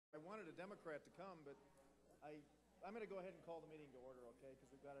wanted a Democrat to come, but I'm going to go ahead and call the meeting to order, okay?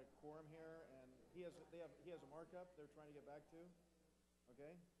 Because we've got a quorum here, and he has a markup they're trying to get back to.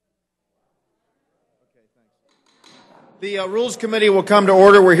 Okay. Okay. Thanks. The Rules Committee will come to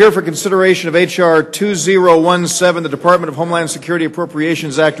order. We're here for consideration of H.R. 2017, the Department of Homeland Security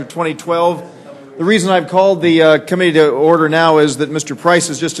Appropriations Act of 2012. The reason I've called the committee to order now is that Mr. Price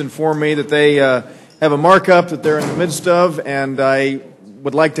has just informed me that they have a markup that they're in the midst of, and I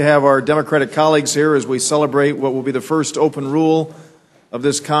would like to have our Democratic colleagues here as we celebrate what will be the first open rule of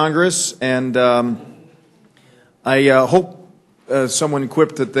this Congress. And I hope someone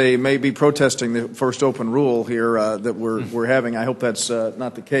quipped that they may be protesting the first open rule here that we're having. I hope that's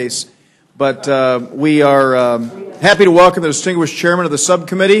not the case. But we are happy to welcome the distinguished chairman of the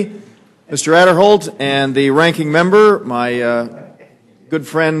subcommittee, Mr. Aderholt, and the ranking member, my good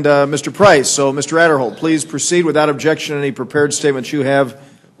friend, Mr. Price. So, Mr. Aderholt, please proceed without objection. Any prepared statements you have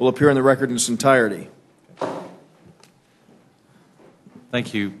will appear in the record in its entirety.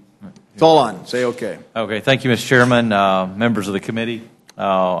 Thank you. It's all on. Say okay. Okay. Thank you, Mr. Chairman, members of the committee.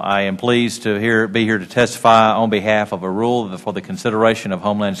 I am pleased to be here to testify on behalf of a rule for the consideration of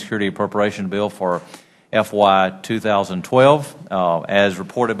Homeland Security Appropriation Bill for FY 2012. As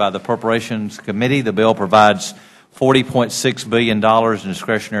reported by the Appropriations Committee, the bill provides $40.6 billion in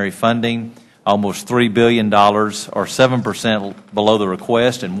discretionary funding, almost $3 billion, or 7% below the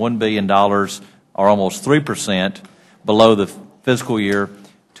request, and $1 billion, or almost 3% below the fiscal year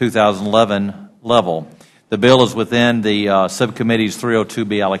 2011 level. The bill is within the subcommittee's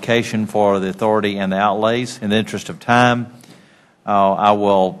 302B allocation for the authority and the outlays. In the interest of time, I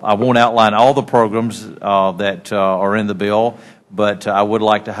won't outline all the programs that are in the bill, but I would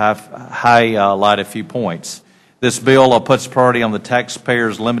like to highlight a few points. This bill puts priority on the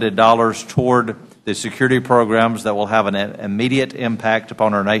taxpayers' limited dollars toward the security programs that will have an immediate impact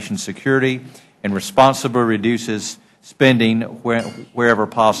upon our nation's security and responsibly reduces spending wherever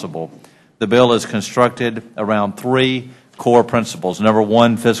possible. The bill is constructed around three core principles. Number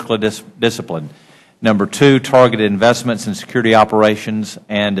one, fiscal discipline. Number two, targeted investments in security operations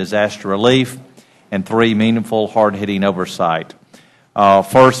and disaster relief. And three, meaningful, hard-hitting oversight.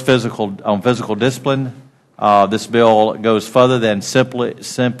 First, physical discipline. This bill goes further than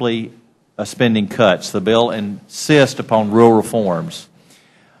simply spending cuts. The bill insists upon real reforms.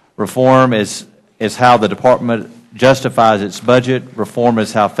 Reform is how the department justifies its budget. Reform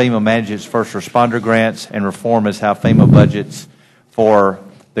is how FEMA manages first responder grants, and reform is how FEMA budgets for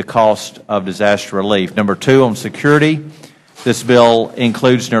the cost of disaster relief. Number two, on security. This bill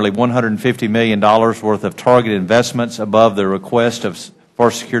includes nearly $150 million worth of targeted investments above the request for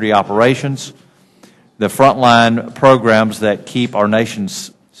security operations. The frontline programs that keep our nation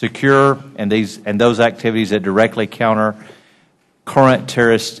secure, and those activities that directly counter current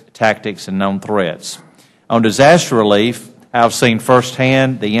terrorist tactics and known threats. On disaster relief, I've seen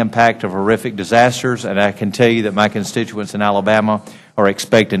firsthand the impact of horrific disasters, and I can tell you that my constituents in Alabama are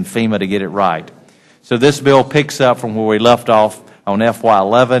expecting FEMA to get it right. So this bill picks up from where we left off on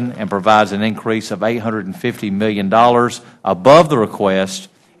FY11 and provides an increase of $850 million above the request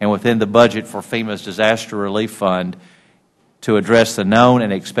and within the budget for FEMA's Disaster Relief Fund to address the known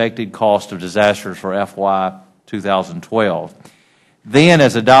and expected cost of disasters for FY 2012. Then,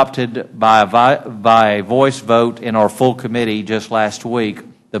 as adopted by a voice vote in our full committee just last week,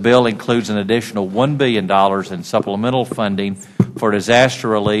 the bill includes an additional $1 billion in supplemental funding for disaster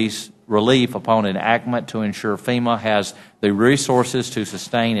relief upon enactment to ensure FEMA has the resources to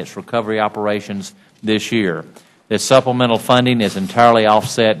sustain its recovery operations this year. This supplemental funding is entirely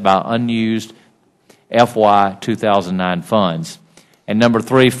offset by unused FY 2009 funds. And number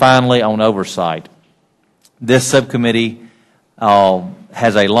three, finally, on oversight. This subcommittee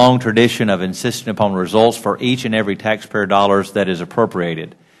has a long tradition of insisting upon results for each and every taxpayer dollars that is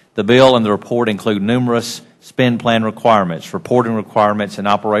appropriated. The bill and the report include numerous spend plan requirements, reporting requirements, and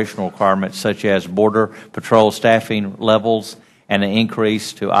operational requirements such as Border Patrol staffing levels and an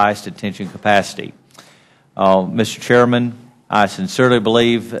increase to ICE detention capacity. Mr. Chairman, I sincerely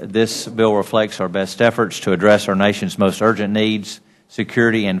believe this bill reflects our best efforts to address our nation's most urgent needs,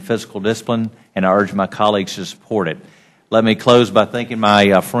 security and fiscal discipline, and I urge my colleagues to support it. Let me close by thanking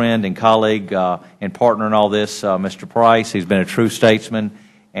my friend and colleague and partner in all this, Mr. Price. He's been a true statesman,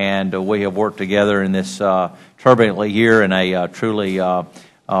 and we have worked together in this turbulent year in a truly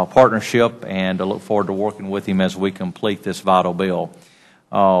partnership, and I look forward to working with him as we complete this vital bill.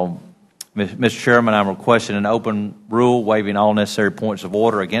 Mr. Chairman, I'm requesting an open rule waiving all necessary points of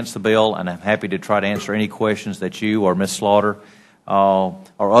order against the bill, and I'm happy to try to answer any questions that you or Ms. Slaughter or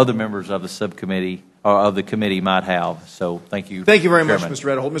other members of the subcommittee of the committee might have. So thank you. Thank you very Chairman. much, Mr.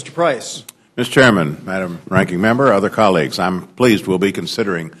 Aderholt. Mr. Price. Mr. Chairman, Madam Ranking Member, other colleagues, I'm pleased we'll be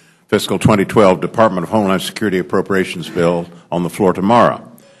considering fiscal 2012 Department of Homeland Security Appropriations Bill on the floor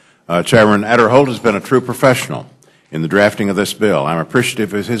tomorrow. Chairman Aderholt has been a true professional in the drafting of this bill. I'm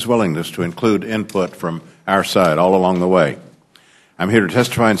appreciative of his willingness to include input from our side all along the way. I'm here to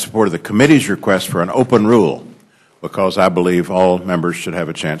testify in support of the committee's request for an open rule because I believe all members should have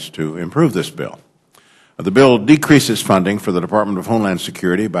a chance to improve this bill. The bill decreases funding for the Department of Homeland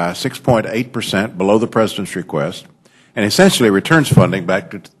Security by 6.8% below the President's request and essentially returns funding back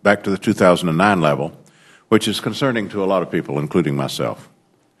to the 2009 level, which is concerning to a lot of people, including myself.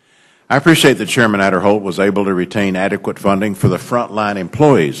 I appreciate that Chairman Aderholt was able to retain adequate funding for the frontline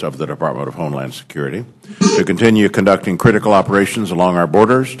employees of the Department of Homeland Security to continue conducting critical operations along our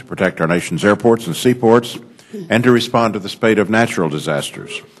borders, to protect our nation's airports and seaports, and to respond to the spate of natural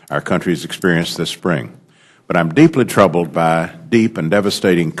disasters our country has experienced this spring. But I'm deeply troubled by deep and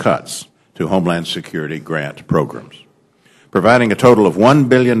devastating cuts to Homeland Security grant programs, providing a total of $1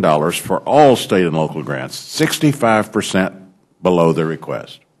 billion for all state and local grants, 65% below the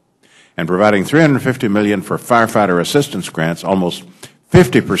request, and providing $350 million for firefighter assistance grants, almost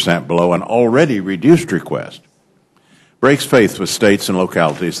 50% below an already reduced request, breaks faith with states and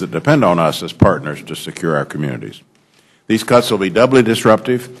localities that depend on us as partners to secure our communities. These cuts will be doubly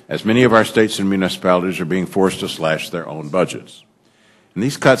disruptive, as many of our states and municipalities are being forced to slash their own budgets. And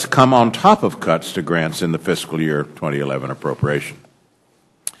these cuts come on top of cuts to grants in the fiscal year 2011 appropriation.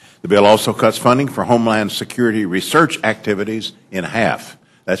 The bill also cuts funding for Homeland Security research activities in half.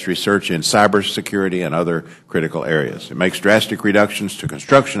 That's research in cybersecurity and other critical areas. It makes drastic reductions to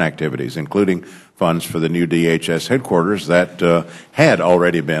construction activities, including funds for the new DHS headquarters that had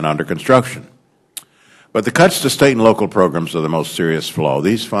already been under construction. But the cuts to state and local programs are the most serious flaw.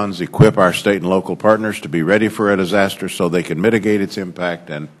 These funds equip our state and local partners to be ready for a disaster so they can mitigate its impact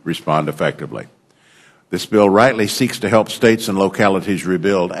and respond effectively. This bill rightly seeks to help states and localities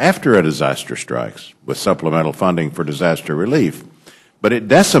rebuild after a disaster strikes with supplemental funding for disaster relief, but it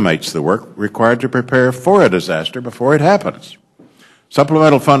decimates the work required to prepare for a disaster before it happens.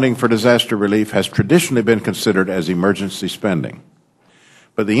 Supplemental funding for disaster relief has traditionally been considered as emergency spending.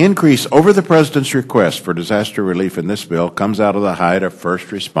 But the increase over the President's request for disaster relief in this bill comes out of the height of first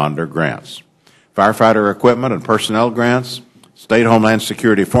responder grants, firefighter equipment and personnel grants, state Homeland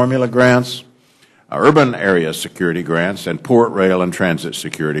Security formula grants, urban area security grants, and port, rail, and transit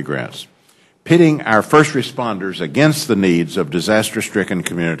security grants. Pitting our first responders against the needs of disaster-stricken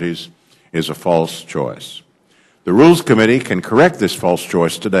communities is a false choice. The Rules Committee can correct this false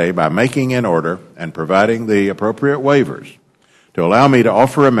choice today by making an order and providing the appropriate waivers to allow me to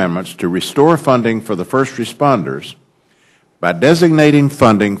offer amendments to restore funding for the first responders by designating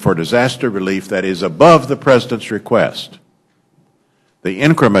funding for disaster relief that is above the President's request, the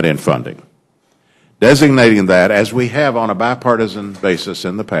increment in funding, designating that, as we have on a bipartisan basis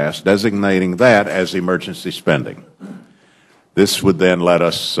in the past, designating that as emergency spending. This would then let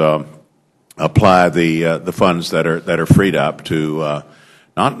us apply the funds that are freed up to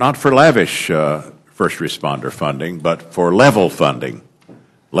not for lavish first responder funding, but for level funding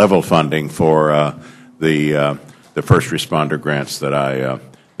for the first responder grants that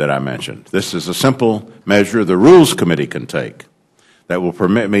I mentioned. This is a simple measure the Rules Committee can take that will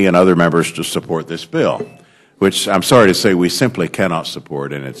permit me and other members to support this bill, which I'm sorry to say we simply cannot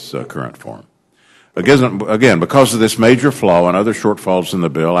support in its current form. Again, because of this major flaw and other shortfalls in the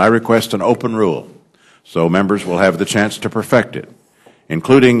bill, I request an open rule so members will have the chance to perfect it,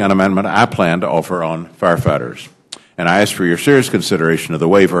 including an amendment I plan to offer on firefighters. And I ask for your serious consideration of the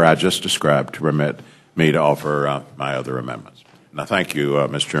waiver I just described to permit me to offer my other amendments. Now, thank you,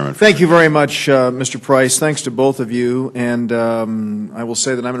 Mr. Chairman. Thank you very much, Mr. Price. Thanks to both of you. And I will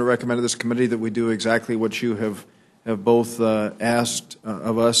say that I'm going to recommend to this committee that we do exactly what you have both asked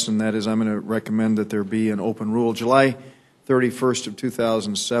of us, and that is I'm going to recommend that there be an open rule. July 31st of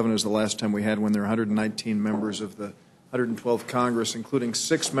 2007 is the last time we had one. There are 119 members of the 112th Congress, including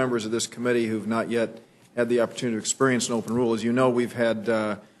 6 members of this committee who have not yet had the opportunity to experience an open rule. As you know, we've had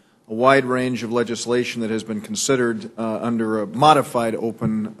a wide range of legislation that has been considered under a modified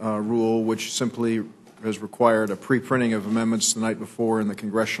open rule, which simply has required a pre-printing of amendments the night before in the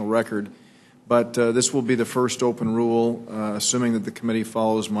congressional record. But this will be the first open rule, assuming that the committee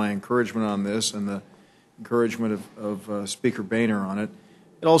follows my encouragement on this and the encouragement of Speaker Boehner on it.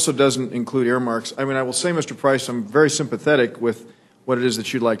 It also doesn't include earmarks. I mean, I will say, Mr. Price, I'm very sympathetic with what it is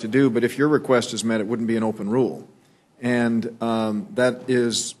that you'd like to do, but if your request is met, it wouldn't be an open rule. And that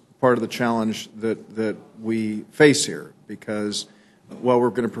is part of the challenge that we face here, because while we're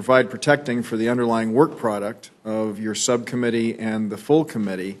going to provide protecting for the underlying work product of your subcommittee and the full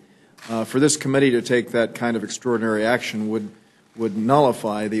committee, for this committee to take that kind of extraordinary action would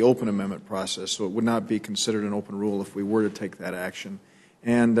nullify the open amendment process, so it would not be considered an open rule if we were to take that action.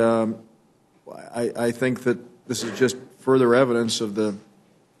 And I think that this is just further evidence of the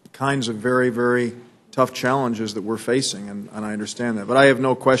kinds of very, very tough challenges that we're facing, and I understand that. But I have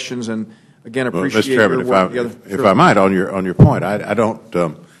no questions, and again, appreciate Mr. Chairman, your work together. if I might, on your point, I don't.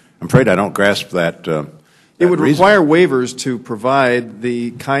 I'm afraid I don't grasp that. It would reason. require waivers to provide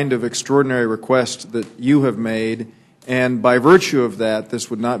the kind of extraordinary request that you have made, and by virtue of that,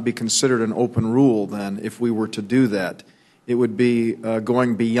 this would not be considered an open rule then if we were to do that. It would be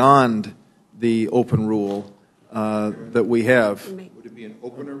going beyond the open rule that we have. Would it be an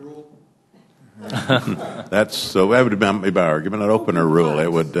opener rule? That would be my argument, an opener rule.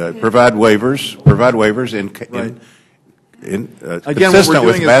 It would provide waivers consistent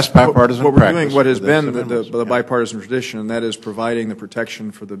with past bipartisan what we're practice. doing, what has been the bipartisan tradition, and that is providing the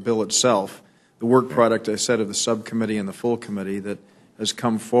protection for the bill itself, the work product, I said, of the subcommittee and the full committee that has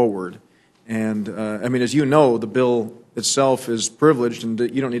come forward. And, I mean, as you know, the bill itself is privileged, and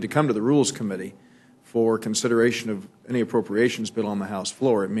you don't need to come to the Rules Committee for consideration of any appropriations bill on the House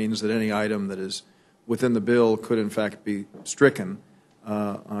floor. It means that any item that is within the bill could, in fact, be stricken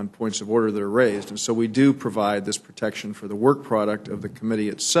on points of order that are raised. And so we do provide this protection for the work product of the committee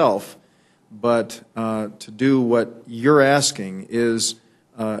itself, but to do what you're asking is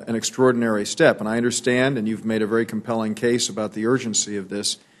an extraordinary step. And I understand, and you've made a very compelling case about the urgency of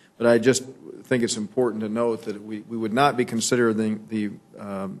this, but I just think it's important to note that we would not be considering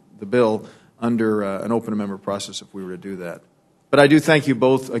the bill under an open amendment process if we were to do that. But I do thank you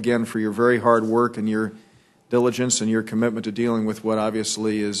both again for your very hard work and your diligence and your commitment to dealing with what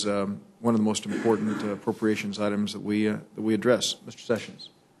obviously is one of the most important appropriations items that we address. Mr. Sessions.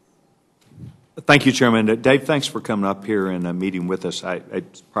 Thank you, Chairman. Dave, thanks for coming up here and meeting with us.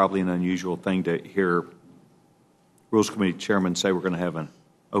 It's probably an unusual thing to hear Rules Committee Chairman say we're going to have an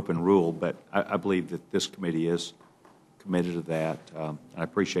open rule, but I believe that this committee is committed to that. I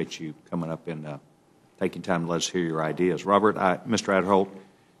appreciate you coming up and taking time to let us hear your ideas. Robert, Mr. Adderholt,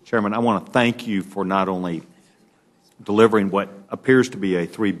 Chairman, I want to thank you for not only delivering what appears to be a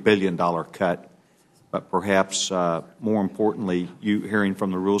 $3 billion cut, but perhaps more importantly, you hearing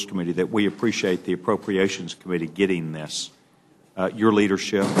from the Rules Committee that we appreciate the Appropriations Committee getting this. Your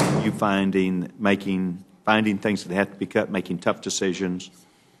leadership, you finding things that have to be cut, making tough decisions,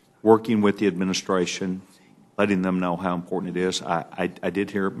 working with the administration, letting them know how important it is. I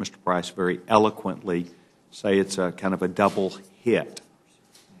did hear Mr. Price very eloquently say it's a kind of a double hit.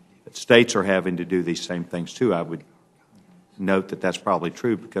 That states are having to do these same things too. I would note that that's probably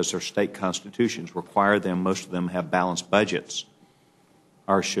true because their state constitutions require them, most of them have balanced budgets.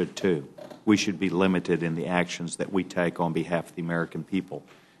 Ours should too. We should be limited in the actions that we take on behalf of the American people.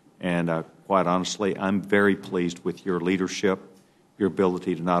 And quite honestly, I'm very pleased with your leadership, your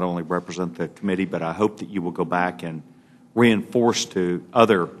ability to not only represent the committee, but I hope that you will go back and reinforce to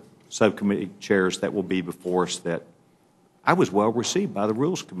other subcommittee chairs that will be before us that I was well received by the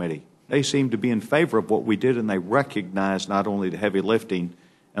Rules Committee. They seemed to be in favor of what we did, and they recognized not only the heavy lifting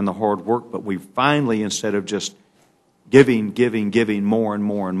and the hard work, but we finally, instead of just giving more and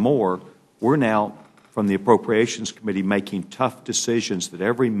more and more, we're now, from the Appropriations Committee, making tough decisions that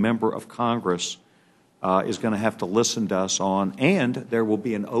every member of Congress is going to have to listen to us on, and there will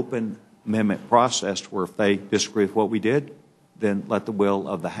be an open amendment process where if they disagree with what we did, then let the will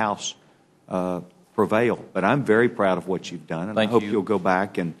of the House prevail. But I'm very proud of what you've done, and I hope you'll go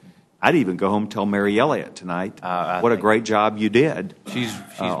back and I'd even go home and tell Mary Elliott tonight what a great job you did. She's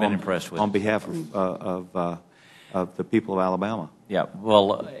been impressed with on behalf of the people of Alabama. Yeah,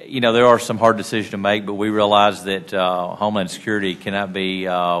 well, you know, there are some hard decisions to make, but we realize that Homeland Security cannot be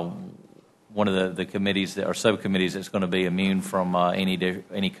one of the committees or subcommittees that's going to be immune from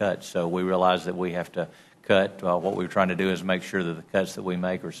any cuts. So we realize that we have to cut. What we're trying to do is make sure that the cuts that we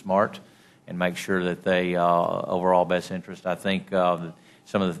make are smart and make sure that they overall best interest. I think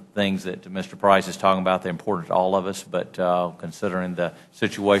some of the things that Mr. Price is talking about, they're important to all of us, but considering the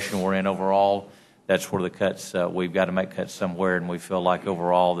situation we're in overall, that's where the cuts, we've got to make cuts somewhere, and we feel like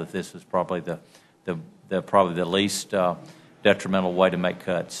overall that this is probably the least detrimental way to make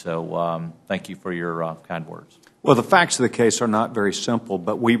cuts. So thank you for your kind words. Well, the facts of the case are not very simple,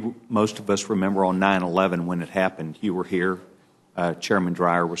 but most of us remember on 9/11 when it happened. You were here. Chairman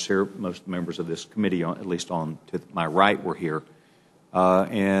Dreyer was here. Most members of this committee, at least on to my right, were here.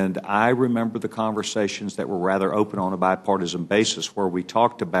 And I remember the conversations that were rather open on a bipartisan basis where we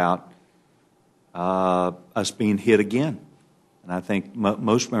talked about us being hit again. And I think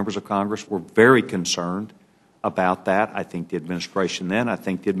most members of Congress were very concerned about that. I think the administration then, I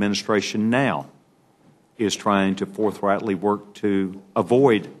think the administration now is trying to forthrightly work to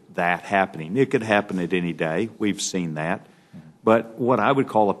avoid that happening. It could happen at any day. We've seen that. But what I would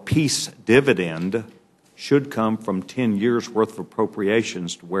call a peace dividend should come from 10 years' worth of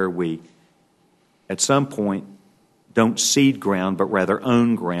appropriations to where we, at some point, don't cede ground, but rather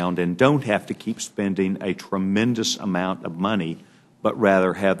own ground, and don't have to keep spending a tremendous amount of money, but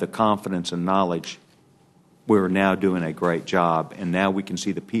rather have the confidence and knowledge we're now doing a great job. And now we can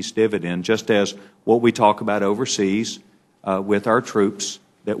see the peace dividend, just as what we talk about overseas with our troops,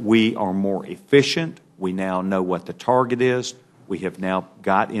 that we are more efficient. We now know what the target is. We have now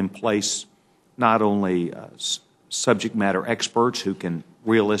got in place not only subject matter experts who can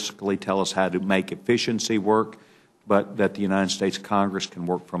realistically tell us how to make efficiency work, but that the United States Congress can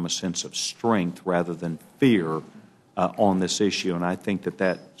work from a sense of strength rather than fear on this issue. And I think that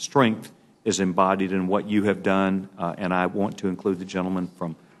that strength is embodied in what you have done, and I want to include the gentleman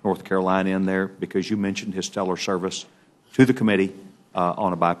from North Carolina in there because you mentioned his stellar service to the committee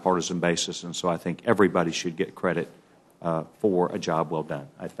on a bipartisan basis, and so I think everybody should get credit for a job well done.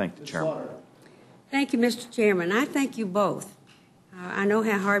 I thank the chairman. Thank you, Mr. Chairman. I thank you both. I know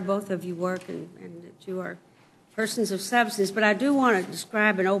how hard both of you work and that you are persons of substance, but I do want to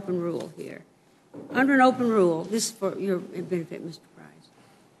describe an open rule here. Under an open rule, this is for your benefit, Mr. Price,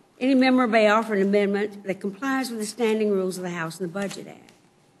 any member may offer an amendment that complies with the standing rules of the House and the Budget Act.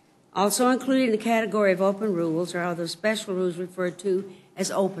 Also included in the category of open rules are those special rules referred to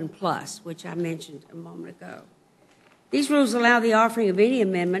as Open Plus, which I mentioned a moment ago. These rules allow the offering of any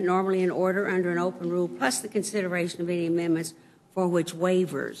amendment normally in order under an open rule, plus the consideration of any amendments for which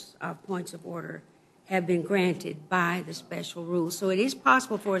waivers of points of order have been granted by the special rules. So it is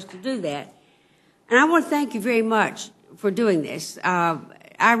possible for us to do that. And I want to thank you very much for doing this.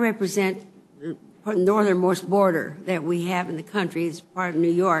 I represent the northernmost border that we have in the country. It's part of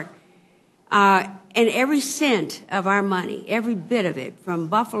New York. And every cent of our money, every bit of it, from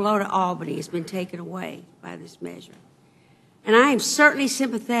Buffalo to Albany, has been taken away by this measure. And I am certainly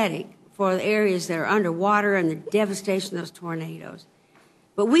sympathetic for the areas that are underwater and the devastation of those tornadoes.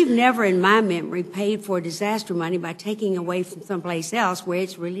 But we've never, in my memory, paid for disaster money by taking away from someplace else where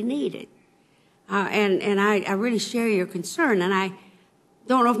it's really needed. And I really share your concern. And I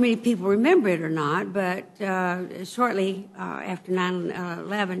don't know if many people remember it or not, but shortly after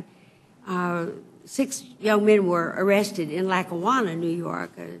 9/11, 6 young men were arrested in Lackawanna, New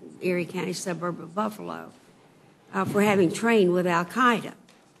York, an Erie County suburb of Buffalo, for having trained with Al-Qaeda.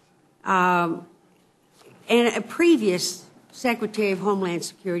 And a previous Secretary of Homeland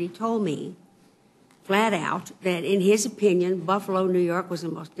Security told me flat out that in his opinion, Buffalo, New York was the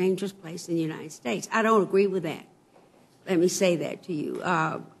most dangerous place in the United States. I don't agree with that. Let me say that to you.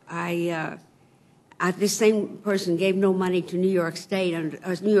 This same person gave no money to New York City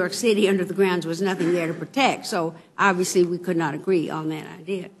under the grounds. There was nothing there to protect. So obviously we could not agree on that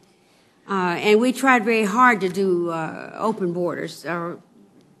idea. And we tried very hard to do open borders or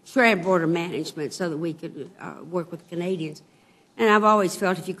shared border management so that we could work with Canadians. And I've always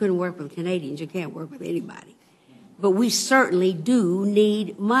felt if you couldn't work with Canadians, you can't work with anybody. But we certainly do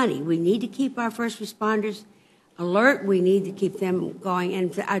need money. We need to keep our first responders alert. We need to keep them going.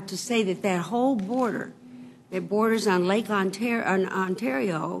 And to say that that whole border that borders on Lake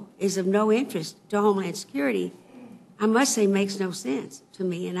Ontario is of no interest to Homeland Security, I must say makes no sense to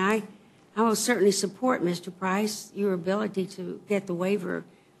me. And I will certainly support, Mr. Price, your ability to get the waiver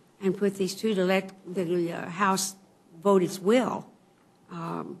and put these two to let the House vote its will.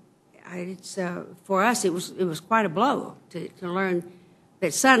 For us, it was quite a blow to learn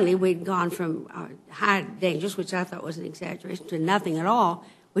that suddenly we'd gone from high dangers, which I thought was an exaggeration, to nothing at all,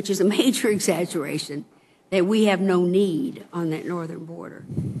 which is a major exaggeration, that we have no need on that northern border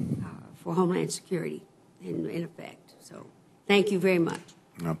for Homeland Security in effect. So thank you very much.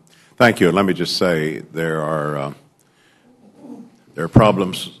 No. Thank you. And let me just say there are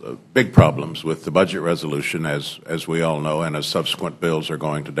problems, big problems with the budget resolution, as we all know, and as subsequent bills are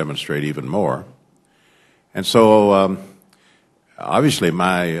going to demonstrate even more. And so obviously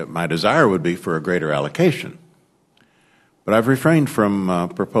my desire would be for a greater allocation. But I've refrained from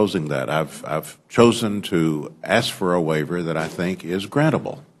proposing that. I've chosen to ask for a waiver that I think is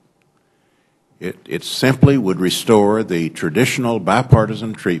grantable. It simply would restore the traditional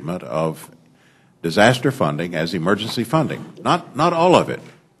bipartisan treatment of disaster funding as emergency funding. Not all of it,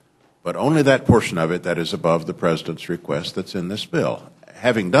 but only that portion of it that is above the President's request that's in this bill.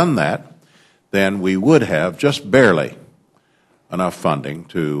 Having done that, then we would have just barely enough funding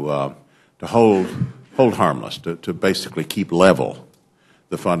to hold hold harmless, to basically keep level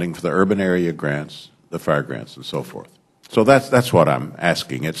the funding for the urban area grants, the fire grants, and so forth. So that's what I'm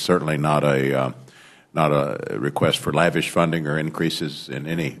asking. It's certainly not a request for lavish funding or increases in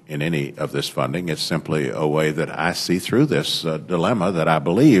any of this funding. It's simply a way that I see through this dilemma that I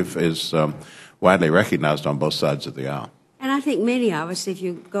believe is widely recognized on both sides of the aisle. And I think many of us, if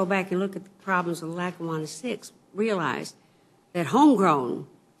you go back and look at the problems of Lackawanna 6, realize that homegrown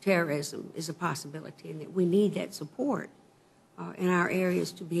terrorism is a possibility and that we need that support in our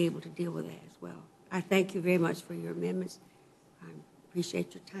areas to be able to deal with that as well. I thank you very much for your amendments. I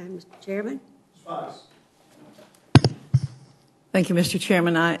appreciate your time, Mr. Chairman. Thank you, Mr.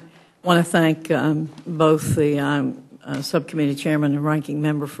 Chairman. I want to thank both the subcommittee chairman and ranking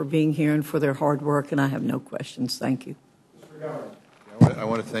member for being here and for their hard work, and I have no questions. Thank you. I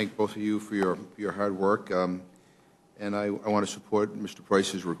want to thank both of you for your hard work, and I want to support Mr.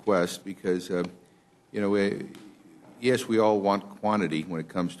 Price's request because, yes, we all want quantity when it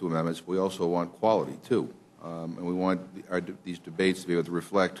comes to amendments, but we also want quality too, and we want these debates to be able to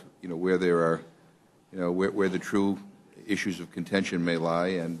reflect, where there are, where the true issues of contention may lie,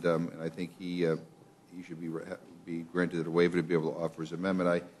 and I think he should be granted a waiver to be able to offer his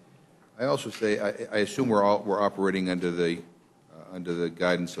amendment. I also say I assume we're operating under the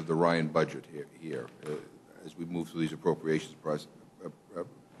guidance of the Ryan budget here as we move through these appropriations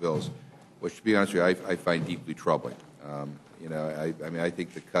bills, which, to be honest with you, I find deeply troubling. I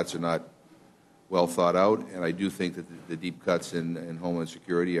think the cuts are not well thought out, and I do think that the deep cuts in Homeland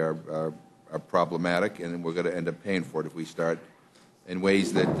Security are problematic, and we're going to end up paying for it if we start in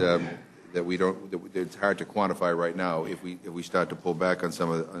ways that we don't. That it's hard to quantify right now if we start to pull back on some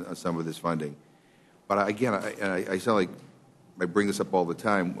of this funding. But again, I sound like I bring this up all the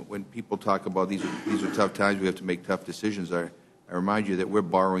time. When people talk about these are tough times, we have to make tough decisions. I remind you that we're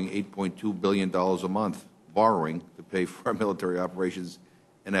borrowing $8.2 billion a month, borrowing to pay for our military operations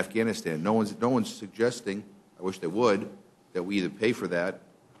in Afghanistan. No one's suggesting, I wish they would, that we either pay for that,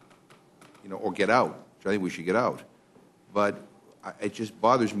 or get out. Which I think we should get out. But it just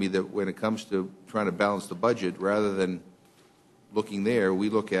bothers me that when it comes to trying to balance the budget, rather than looking there, we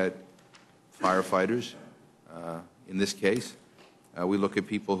look at firefighters. In this case, we look at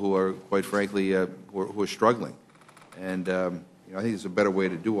people who are, quite frankly, who are struggling. And I think there's a better way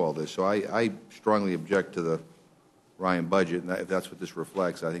to do all this. So I strongly object to the Ryan budget, and if that's what this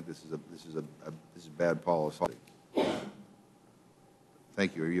reflects, I think this is bad policy.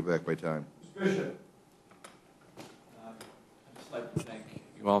 Thank you. I give back my time. Mr. Bishop. I'd just like to thank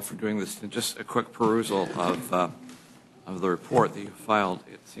you all for doing this. And just a quick perusal of the report that you filed.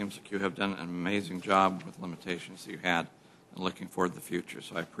 It seems like you have done an amazing job with limitations that you had and looking forward to the future.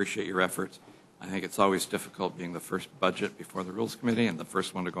 So I appreciate your efforts. I think it's always difficult being the first budget before the Rules Committee and the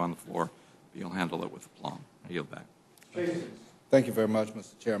first one to go on the floor, but you'll handle it with aplomb. I yield back. Thank you very much,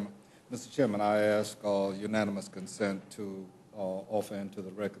 Mr. Chairman. Mr. Chairman, I ask unanimous consent to offer into the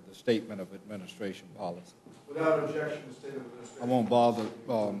record the statement of administration policy. Without objection, the statement of administration. I won't bother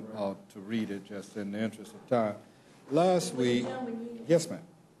to read it just in the interest of time. Last week, yes, ma'am.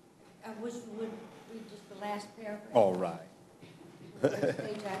 I wish we would read just the last paragraph. All right. I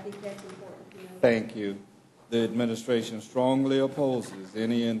think that's important. Thank you. The administration strongly opposes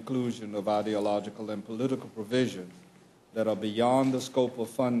any inclusion of ideological and political provisions that are beyond the scope of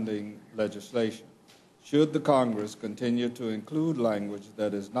funding legislation. Should the Congress continue to include language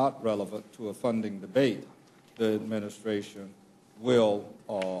that is not relevant to a funding debate, the administration will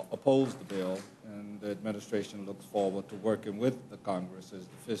oppose the bill, and the administration looks forward to working with the Congress as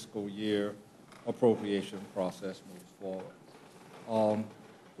the fiscal year appropriation process moves forward.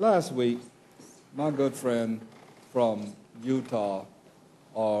 Last week, my good friend from Utah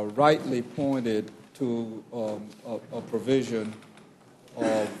rightly pointed to a provision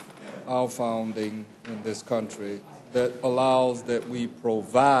of our founding in this country that allows that we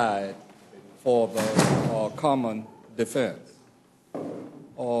provide for the common defense.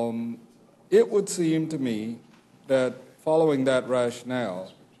 It would seem to me that following that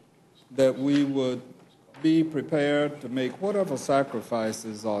rationale, that we would be prepared to make whatever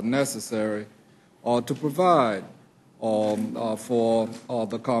sacrifices are necessary to provide for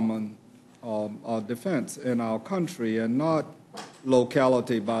the common defense in our country, and not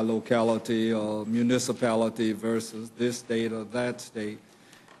locality by locality or municipality versus this state or that state.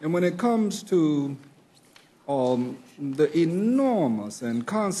 And when it comes to the enormous and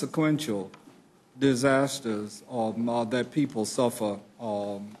consequential disasters that people suffer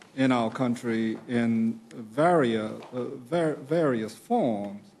in our country in various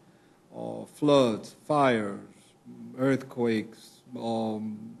forms, floods, fires, earthquakes,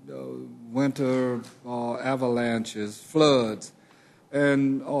 winter avalanches, floods.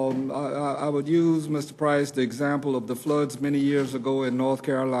 And I would use, Mr. Price, the example of the floods many years ago in North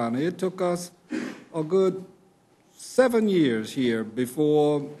Carolina. It took us a good 7 years here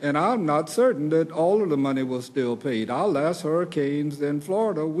before, and I'm not certain that all of the money was still paid. Our last hurricanes in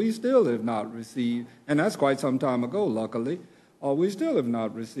Florida, we still have not received, and that's quite some time ago, luckily, we still have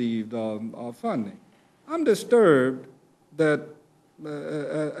not received funding. I'm disturbed that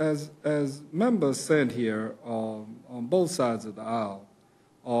as members sent here on both sides of the aisle,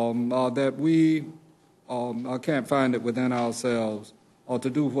 that we can't find it within ourselves or to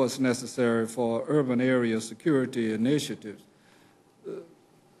do what's necessary for urban area security initiatives.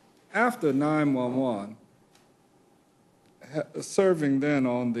 After 9/11, serving then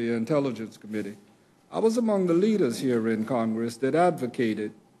on the Intelligence Committee, I was among the leaders here in Congress that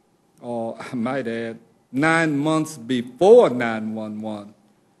advocated, or I might add, 9 months before 9/11,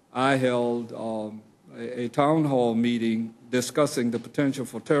 I held a town hall meeting discussing the potential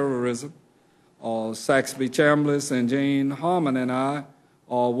for terrorism. Saxby Chambliss and Jane Harmon and I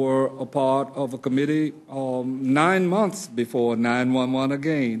were a part of a committee 9 months before 9/11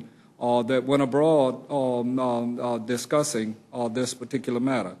 again that went abroad discussing this particular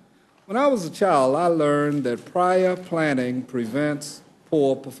matter. When I was a child, I learned that prior planning prevents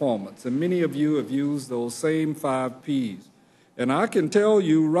poor performance, and many of you have used those same 5 Ps. And I can tell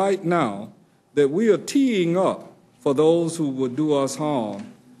you right now that we are teeing up for those who would do us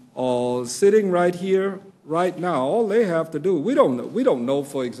harm. Sitting right here, right now, all they have to do, we don't know,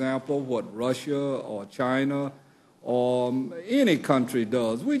 for example, what Russia or China or any country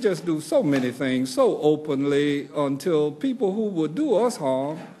does. We just do so many things so openly until people who would do us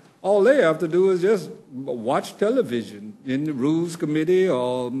harm, all they have to do is just watch television in the Rules Committee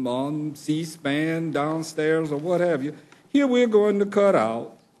or on C-SPAN downstairs or what have you. Here we're going to cut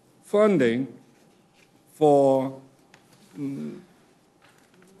out funding for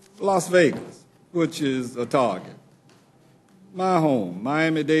Las Vegas, which is a target. My home,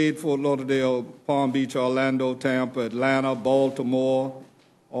 Miami-Dade, Fort Lauderdale, Palm Beach, Orlando, Tampa, Atlanta, Baltimore,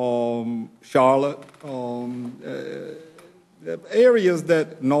 Charlotte, areas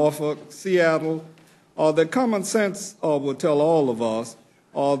that Norfolk, Seattle, that common sense would tell all of us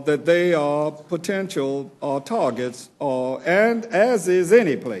that they are potential targets, and as is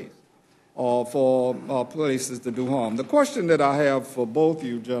any place, for places to do harm. The question that I have for both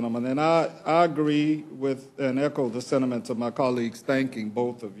you gentlemen, and I agree with and echo the sentiments of my colleagues thanking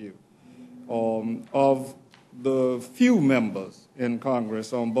both of you, of the few members in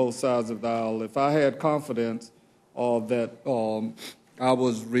Congress on both sides of the aisle, if I had confidence that I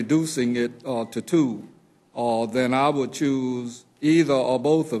was reducing it to 2, then I would choose either or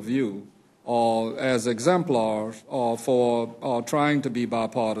both of you as exemplars for trying to be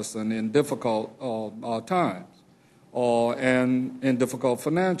bipartisan in difficult times and in difficult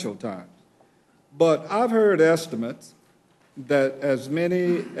financial times. But I've heard estimates that as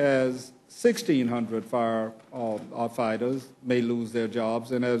many as 1,600 firefighters may lose their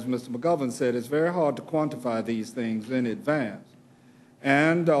jobs, and as Mr. McGovern said, it's very hard to quantify these things in advance.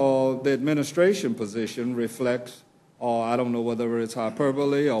 And the administration position reflects, I don't know whether it's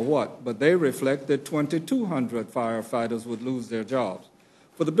hyperbole or what, but they reflect that 2,200 firefighters would lose their jobs.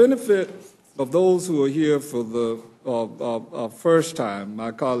 For the benefit of those who are here for the first time,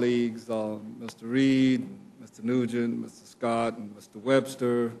 my colleagues, Mr. Reed, Mr. Nugent, Mr. Scott, and Mr.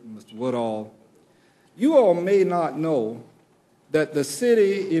 Webster, and Mr. Woodall, you all may not know that the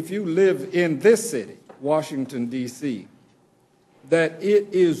city, if you live in this city, Washington, D.C., that it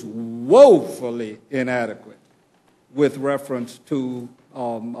is woefully inadequate with reference to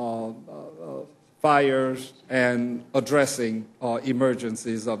fires and addressing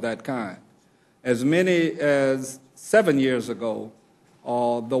emergencies of that kind. As many as 7 years ago,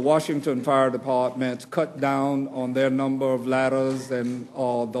 the Washington Fire Department cut down on their number of ladders and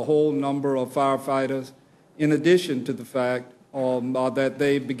the whole number of firefighters, in addition to the fact that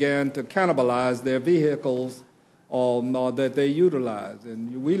they began to cannibalize their vehicles that they utilize.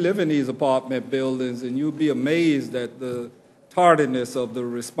 And we live in these apartment buildings, and you'll be amazed at the tardiness of the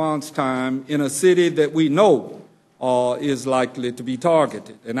response time in a city that we know is likely to be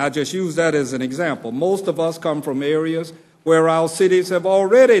targeted. And I just use that as an example. Most of us come from areas where our cities have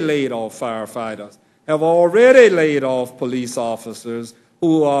already laid off firefighters, have already laid off police officers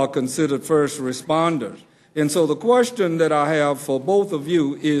who are considered first responders. And so the question that I have for both of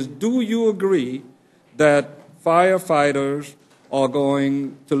you is, do you agree that firefighters are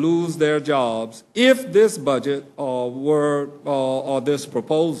going to lose their jobs if this budget or this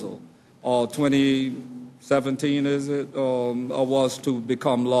proposal, 2014 2017, is it, or was to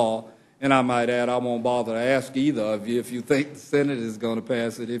become law. And I might add, I won't bother to ask either of you if you think the Senate is going to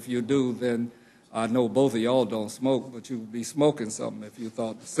pass it. If you do, then I know both of y'all don't smoke, but you would be smoking something if you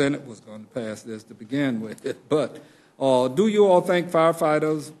thought the Senate was going to pass this to begin with. But do you all think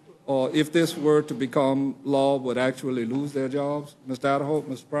firefighters, if this were to become law, would actually lose their jobs? Mr. Adderholt,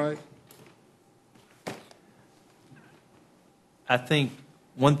 Mr. Price? I think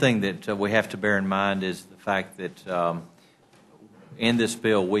one thing that we have to bear in mind is the fact that in this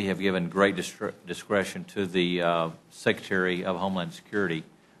bill we have given great discretion to the Secretary of Homeland Security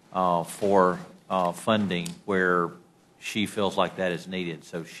for funding where she feels like that is needed.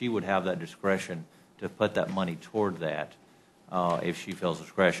 So she would have that discretion to put that money toward that if she feels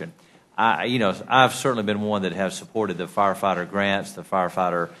discretion. I've certainly been one that has supported the firefighter grants, the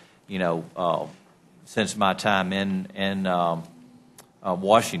firefighter, since my time in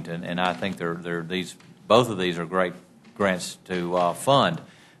Washington, and I think both of these are great grants to fund.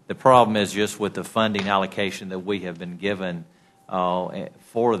 The problem is just with the funding allocation that we have been given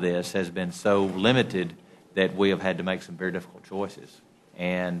for this has been so limited that we have had to make some very difficult choices.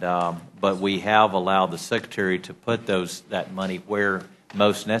 And but we have allowed the Secretary to put that money where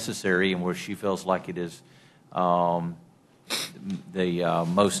most necessary and where she feels like it is the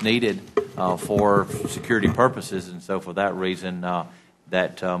most needed for security purposes, and so for that reason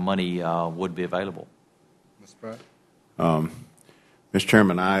that money would be available. Mr. Pratt? Mr.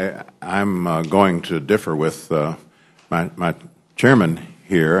 Chairman, I'm going to differ with my chairman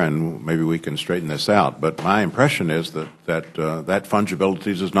here, and maybe we can straighten this out. But my impression is that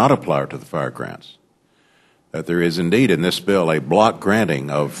fungibility does not apply to the fire grants. That there is indeed in this bill a block granting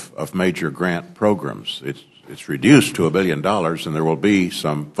of major grant programs. It's reduced to $1 billion, and there will be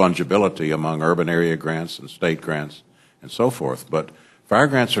some fungibility among urban area grants and state grants and so forth. But fire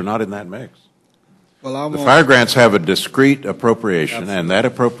grants are not in that mix. Well, the fire grants have a discrete appropriation, and that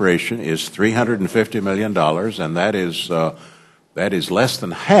appropriation is $350 million, and that is less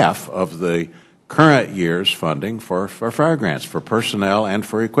than half of the current year's funding for fire grants, for personnel and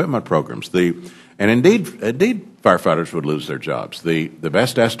for equipment programs. And indeed, firefighters would lose their jobs. The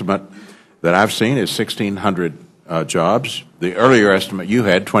best estimate that I've seen is 1,600 jobs. The earlier estimate you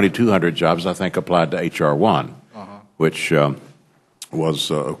had, 2,200 jobs, I think applied to H.R. 1, which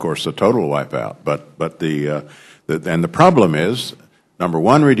was, of course, a total wipeout. But the problem is, number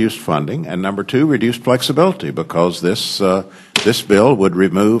one, reduced funding, and number two, reduced flexibility, because this bill would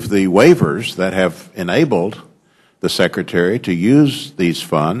remove the waivers that have enabled the Secretary to use these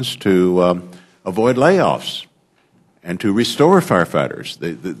funds to avoid layoffs and to restore firefighters.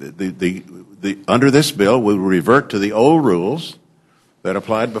 Under this bill, we'll revert to the old rules that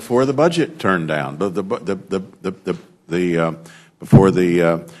applied before the budget turned down. Before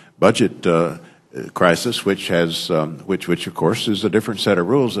the budget crisis, which of course is a different set of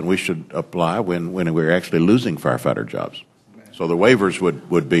rules than we should apply when we're actually losing firefighter jobs. So the waivers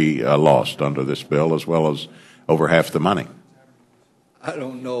would be lost under this bill, as well as over half the money. I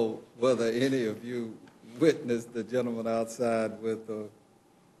don't know whether any of you witnessed the gentleman outside with a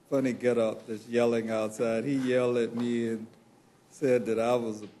funny get-up that's yelling outside. He yelled at me and said that I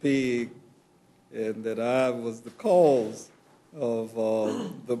was a pig and that I was the cause of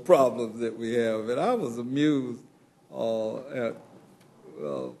the problems that we have. And I was amused at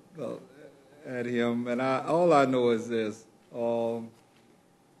him. And all I know is this.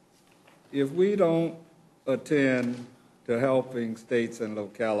 If we don't attend to helping states and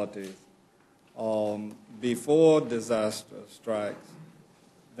localities before disaster strikes,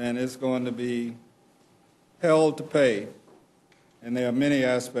 then it's going to be hell to pay. And there are many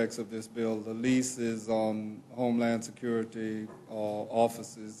aspects of this bill. The lease is on Homeland Security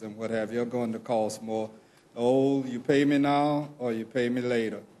offices and what have you. Are going to cost more. Oh, you pay me now or you pay me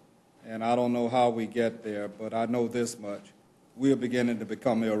later. And I don't know how we get there, but I know this much. We are beginning to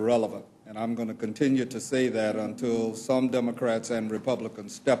become irrelevant. And I'm going to continue to say that until some Democrats and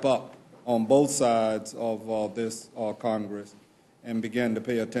Republicans step up on both sides of this Congress and begin to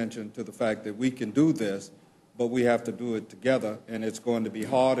pay attention to the fact that we can do this, but we have to do it together, and it's going to be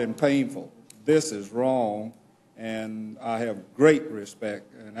hard and painful. This is wrong, and I have great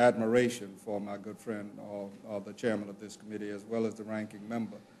respect and admiration for my good friend, the chairman of this committee, as well as the ranking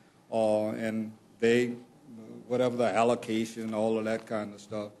member. And they, whatever the allocation, all of that kind of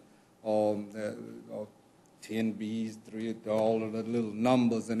stuff, 10Bs, 3, all of the little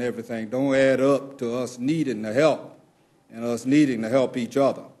numbers and everything, don't add up to us needing the help and us needing to help each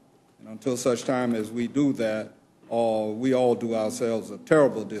other. And until such time as we do that, we all do ourselves a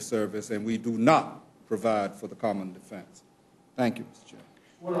terrible disservice, and we do not provide for the common defense. Thank you, Mr.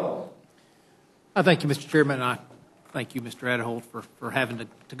 Chairman. Thank you, Mr. Chairman. I thank you, Mr. Adderholt, for having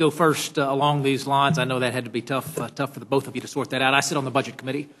to go first along these lines. I know that had to be tough for the both of you to sort that out. I sit on the Budget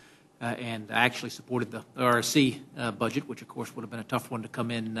Committee, and I actually supported the RSC budget, which, of course, would have been a tough one to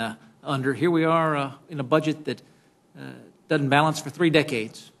come in under. Here we are in a budget that doesn't balance for 3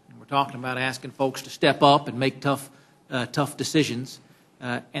 decades. And we're talking about asking folks to step up and make tough decisions.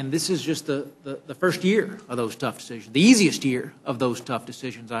 And this is just the first year of those tough decisions, the easiest year of those tough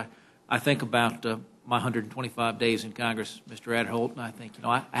decisions. I think about my 125 days in Congress, Mr. Adderholt, and I think,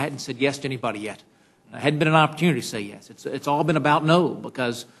 I hadn't said yes to anybody yet. I hadn't been an opportunity to say yes. It's all been about no,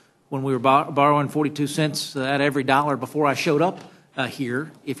 because when we were borrowing 42 cents out of every dollar before I showed up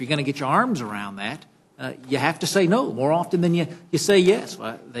here, if you're going to get your arms around that, you have to say no more often than you say yes.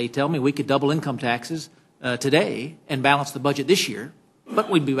 They tell me we could double income taxes today and balance the budget this year, but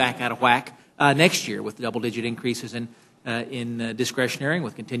we'd be back out of whack next year with double-digit increases in discretionary,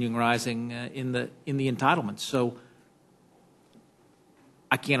 with continuing rising in the entitlements. So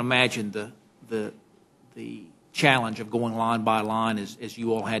I can't imagine the challenge of going line by line as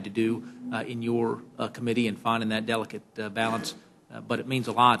you all had to do in your committee and finding that delicate balance. But it means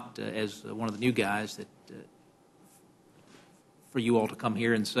a lot as one of the new guys that for you all to come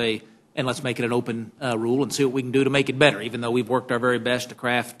here and say, and let's make it an open rule and see what we can do to make it better. Even though we've worked our very best to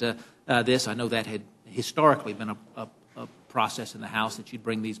craft this, I know that had historically been a process in the House that you'd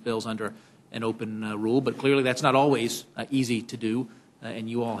bring these bills under an open rule, but clearly that's not always easy to do, and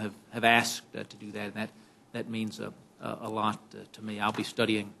you all have asked to do that, and that means a lot to me. I'll be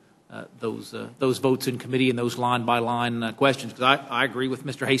studying those votes in committee and those line-by-line questions, because I agree with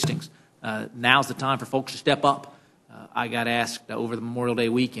Mr. Hastings. Now's the time for folks to step up. I got asked over the Memorial Day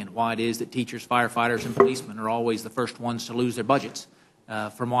weekend why it is that teachers, firefighters, and policemen are always the first ones to lose their budgets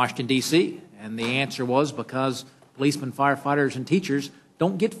from Washington, D.C., and the answer was because policemen, firefighters, and teachers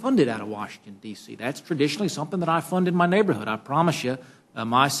don't get funded out of Washington, D.C. That's traditionally something that I fund in my neighborhood. I promise you,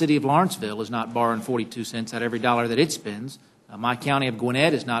 my city of Lawrenceville is not borrowing 42 cents out of every dollar that it spends. My county of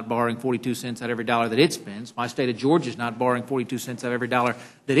Gwinnett is not borrowing 42 cents out of every dollar that it spends. My state of Georgia is not borrowing 42 cents out of every dollar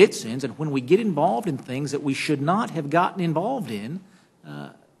that it sends. And when we get involved in things that we should not have gotten involved in,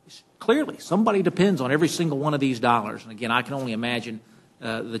 clearly somebody depends on every single one of these dollars. And again, I can only imagine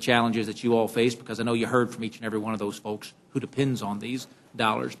the challenges that you all face, because I know you heard from each and every one of those folks who depends on these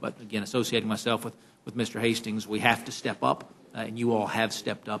dollars. But again, associating myself with Mr. Hastings, we have to step up, and you all have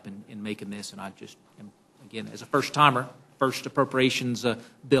stepped up in making this. And I just am, again, as a first-timer, first appropriations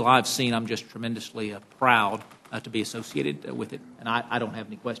bill I've seen, I'm just tremendously proud to be associated with it. And I don't have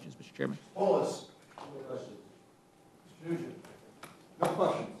any questions, Mr. Chairman. Wallace. No questions. Mr. Nugent. No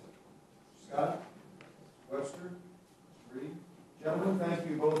questions. Scott. Webster. Reed. Gentlemen, thank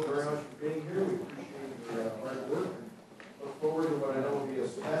you both very much for being here. We appreciate your hard work and look forward to what I know will be a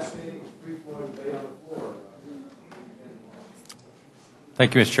fascinating, free-flowing debate on the floor.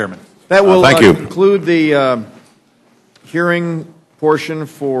 Thank you, Mr. Chairman. That will thank you. conclude the hearing portion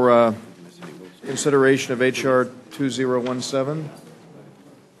for consideration of H.R. 2017.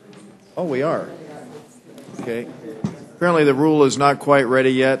 Oh, we are. Okay. Apparently the rule is not quite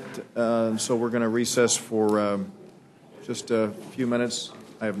ready yet, so we're going to recess for just a few minutes.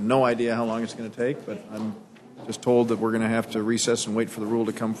 I have no idea how long it's going to take, but I'm just told that we're going to have to recess and wait for the rule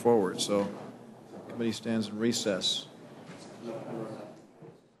to come forward. So the committee stands in recess.